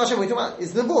voice of Hashem we're talking about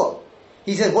is Nevuah.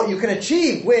 He says, what you can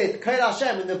achieve with Kol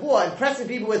Hashem and Nevuah, impressing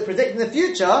people with predicting the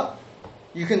future,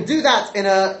 you can do that in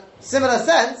a similar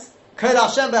sense, Kol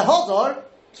Hashem behodor,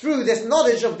 through this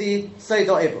knowledge of the Sod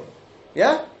HaIbur.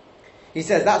 Yeah? He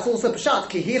says, that's also Pshat,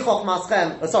 ki hi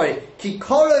chochmaschem, ki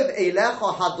korov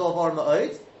eilecha hadovar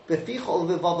ma'od, befichol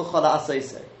v'vavucha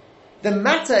la'asosei. The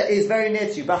matter is very near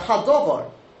to you, but hadovar,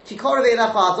 ki korov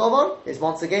eilecha hadovar, is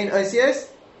once again Osios,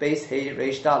 Beis Hei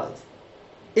Reish Dalet.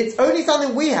 It's only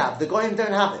something we have. The Goyim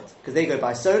don't have it because they go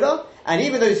by solar, and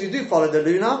even those who do follow the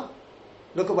lunar,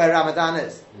 look at where Ramadan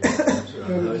is. They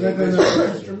don't have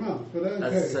an extra month, but okay.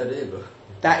 That's the Sod HaIbur.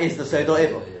 That is the Sod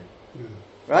HaIbur.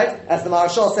 Right? As the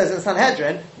Maharshal says in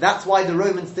Sanhedrin, that's why the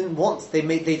Romans didn't want. They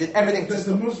did everything to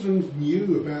stop. The Muslims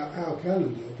knew about our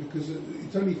calendar because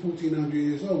it's only 1400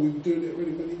 years old. We were doing it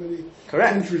really many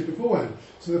centuries beforehand.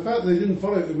 So the fact that they didn't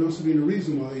follow it, there must have been a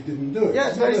reason why they didn't do it. Yeah,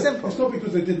 it's very simple. It's not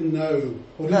because they didn't know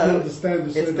or didn't understand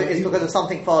the It's because of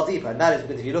something far deeper, and that is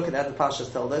because if you look at that, the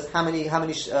Parshas told us how many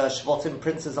Shvatim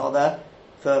princes are there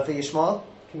for Yishmael?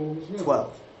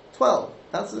 12.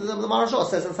 That's the Maharshal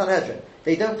says in Sanhedrin.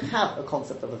 They don't have a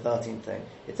concept of a 13th thing.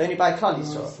 It's only by Klal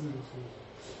Yisrael.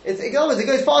 It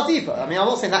goes far deeper. I mean, I'm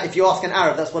not saying that if you ask an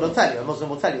Arab, that's what he'll tell you. A Muslim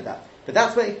will tell you that. But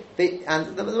that's where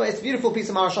it's a beautiful piece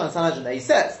of Maharshal in Sanhedrin there. He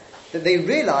says that they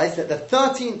realized that the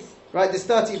 13th, right, this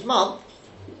 13th month,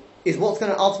 is what's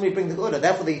going to ultimately bring the Geula.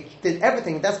 Therefore, they did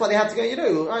everything. That's why they had to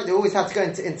go. Right? They always had to go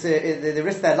into they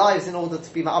risked their lives in order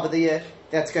to be Ma'abed the year.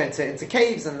 They had to go into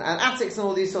caves and attics and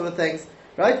all these sort of things.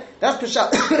 Right? That's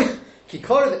Peshat.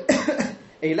 Kikorav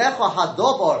Eilecha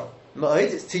Hadobar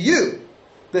Ma'od. It's to you.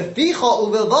 Beficha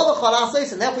uvilvava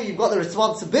chalasos, and therefore you've got the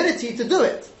responsibility to do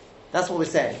it. That's what we're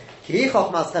saying. As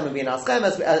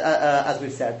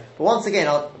we've said. But once again,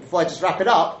 before I just wrap it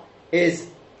up, is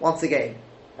once again,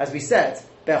 as we said,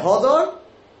 Behodor,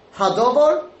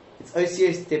 Hadovar, it's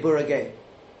Osios Dibur again.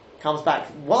 Comes back,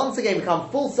 once again, we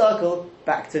come full circle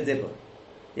back to Dibur.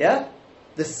 Yeah?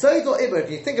 The Sodor Ibur,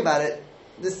 if you think about it,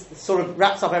 this sort of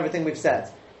wraps up everything we've said.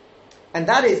 And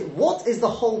that is, what is the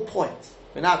whole point?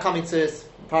 We're now coming to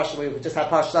Parsha, we've just had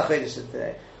Parsha Chodesh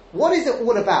today. What is it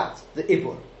all about, the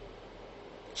Ibur?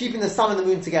 Keeping the sun and the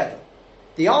moon together.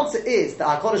 The answer is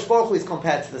that HaKadosh Baruch Hu is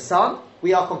compared to the sun,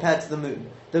 we are compared to the moon.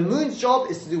 The moon's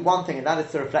job is to do one thing, and that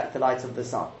is to reflect the light of the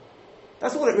sun.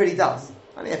 That's all it really does.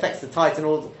 And it affects the tide and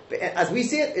all, but as we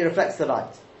see it, it reflects the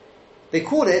light. They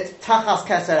call it Tachas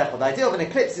Keser Echad. The idea of an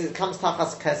eclipse is it comes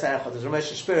Tachas Keser Echad. As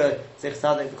Ramesh Shapiro, Zech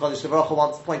Tzaddik, the Kodesh Baruch Hu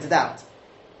once pointed out.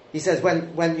 He says,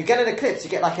 when you get an eclipse, you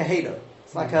get like a halo.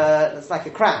 It's like a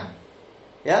crown.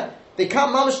 Yeah? They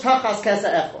come Mamash Tachas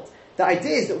Keser Echad. The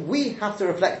idea is that we have to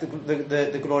reflect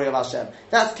the glory of Hashem.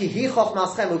 That's Kihi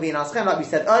Chochmaschem Ubin Aschem, like we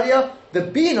said earlier. The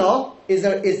Bina is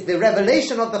the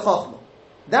revelation of the Chochmah.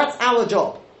 That's our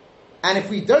job. And if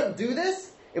we don't do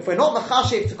this, if we're not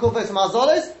Machashev to Kufos and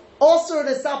Mazolos, also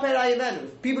the Saper Ayimenu.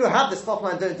 People who have this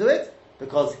Chochmah and don't do it,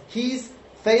 because he's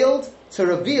failed to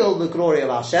reveal the glory of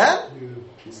Hashem.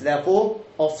 So therefore,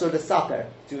 also the Saper.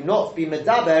 Do not be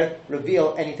Medaber,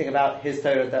 reveal anything about his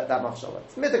Torah, that mafshalah. I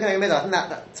think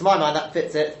that, to my mind, that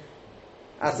fits it.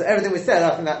 As everything we said,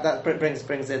 I think that brings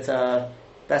it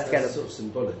best together. That's sort of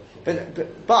symbolic. But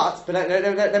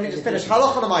let me just finish.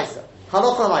 Halacha l'maisa.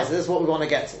 Halacha l'maisa. This is what we want to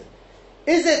get to.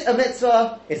 Is it a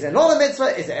mitzvah? Is it not a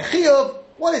mitzvah? Is it a chiyuv?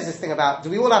 What is this thing about? Do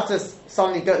we all have to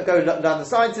suddenly go learn the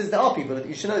sciences? There are people that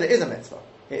you should know there is a mitzvah.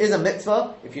 It is a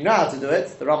mitzvah if you know how to do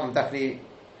it. The Rambam definitely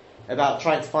about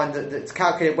trying to find to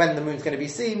calculate when the moon's going to be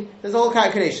seen. There's a whole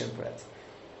calculation for it.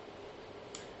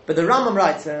 But the Rambam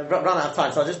writes, run out of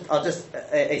time, so I'll just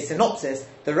a synopsis.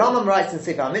 The Rambam writes in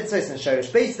Sefer HaMitzvos and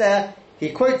Shorish Beis there. He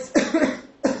quotes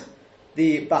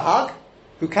the Bahag,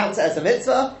 who counts it as a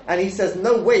mitzvah, and he says,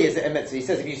 no way is it a mitzvah. He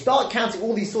says, if you start counting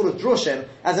all these sort of drushim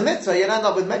as a mitzvah, you'll end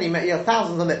up with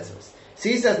thousands of mitzvahs. So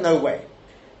he says, no way.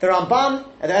 The Ramban,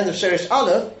 at the end of Shorish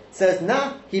Aleph, says, the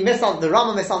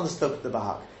Rambam misunderstood the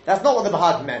Bahag. That's not what the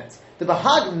Bahag meant. The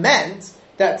Bahag meant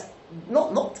that,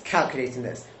 not calculating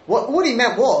this, what he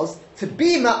meant was, to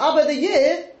be Ma'abed the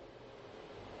year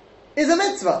is a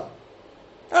mitzvah.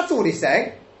 That's all he's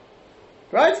saying.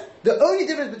 Right? The only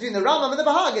difference between the Rambam and the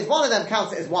Bahag is one of them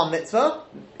counts it as one mitzvah,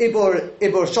 Ibur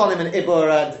Shonim and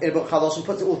Ibur Chaloshim,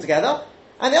 puts it all together,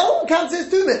 and the other one counts it as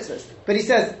two mitzvahs. But he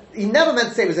says, he never meant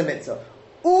to say it was a mitzvah.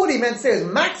 All he meant to say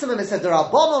was maximum, it says, there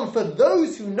are Rabbanon for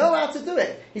those who know how to do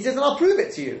it. He says, and I'll prove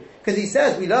it to you. Because he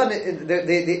says, we learn it in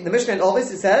the Mishnah in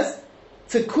Ovis, it says,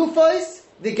 to kufos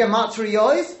the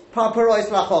gematriyos parparois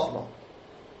lachochma.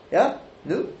 Yeah?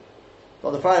 No?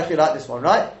 Well, the Friday, if you like this one,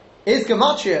 right? Is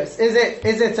gematrios, is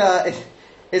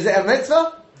it a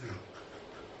mitzvah?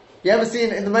 You ever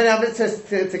seen in the Mona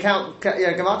mitzvahs to count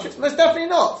gematrios? Most definitely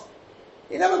not.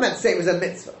 He never meant to say it was a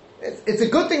mitzvah. It's a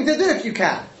good thing to do if you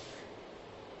can.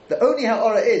 The only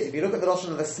ha'ora is, if you look at the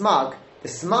Lashon of the Smag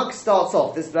starts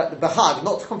off, the Bahag,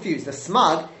 not to confuse, the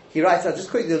Smag, he writes, I'll just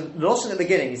quote the Lashon at the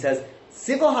beginning, he says,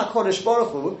 Sivo HaKodesh Baruch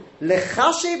Hu,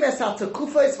 lechashiv es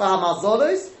ha'tekufos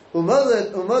v'ha'mazolos,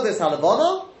 u'modos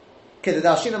ha'levona,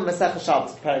 kedadashinam mesech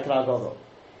Shabbos, Perek Gadol.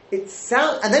 It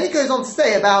sounds, and then he goes on to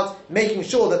say about making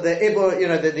sure that the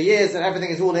Ibur, the years and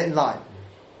everything is all in line.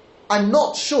 I'm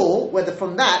not sure whether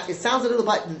from that it sounds a little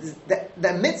bit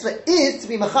the mitzvah is to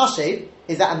be machashev.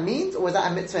 Is that a means or is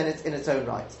that a mitzvah in its own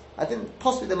right? I think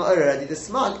possibly the Ma'or already, the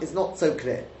Smag is not so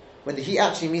clear whether he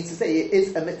actually means to say it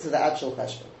is a mitzvah, the actual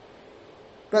question.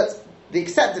 But the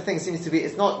accepted thing seems to be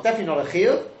it's definitely not a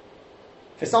chiyuv.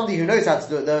 For somebody who knows how to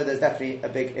do it though, there's definitely a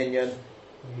big inyan.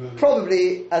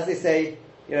 Probably, as they say,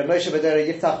 Moshe Badora,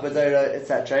 Yiftach Badora,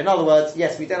 etc. In other words,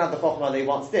 yes, we don't have the chokhmah they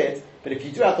once did, but if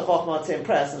you do have the chokhmah to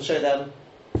impress and show them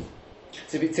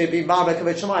to be Ma'abed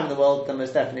Kavod Shamayim in the world, then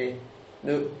most definitely,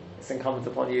 no, it's incumbent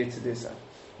upon you to do so.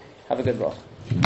 Have a good rock.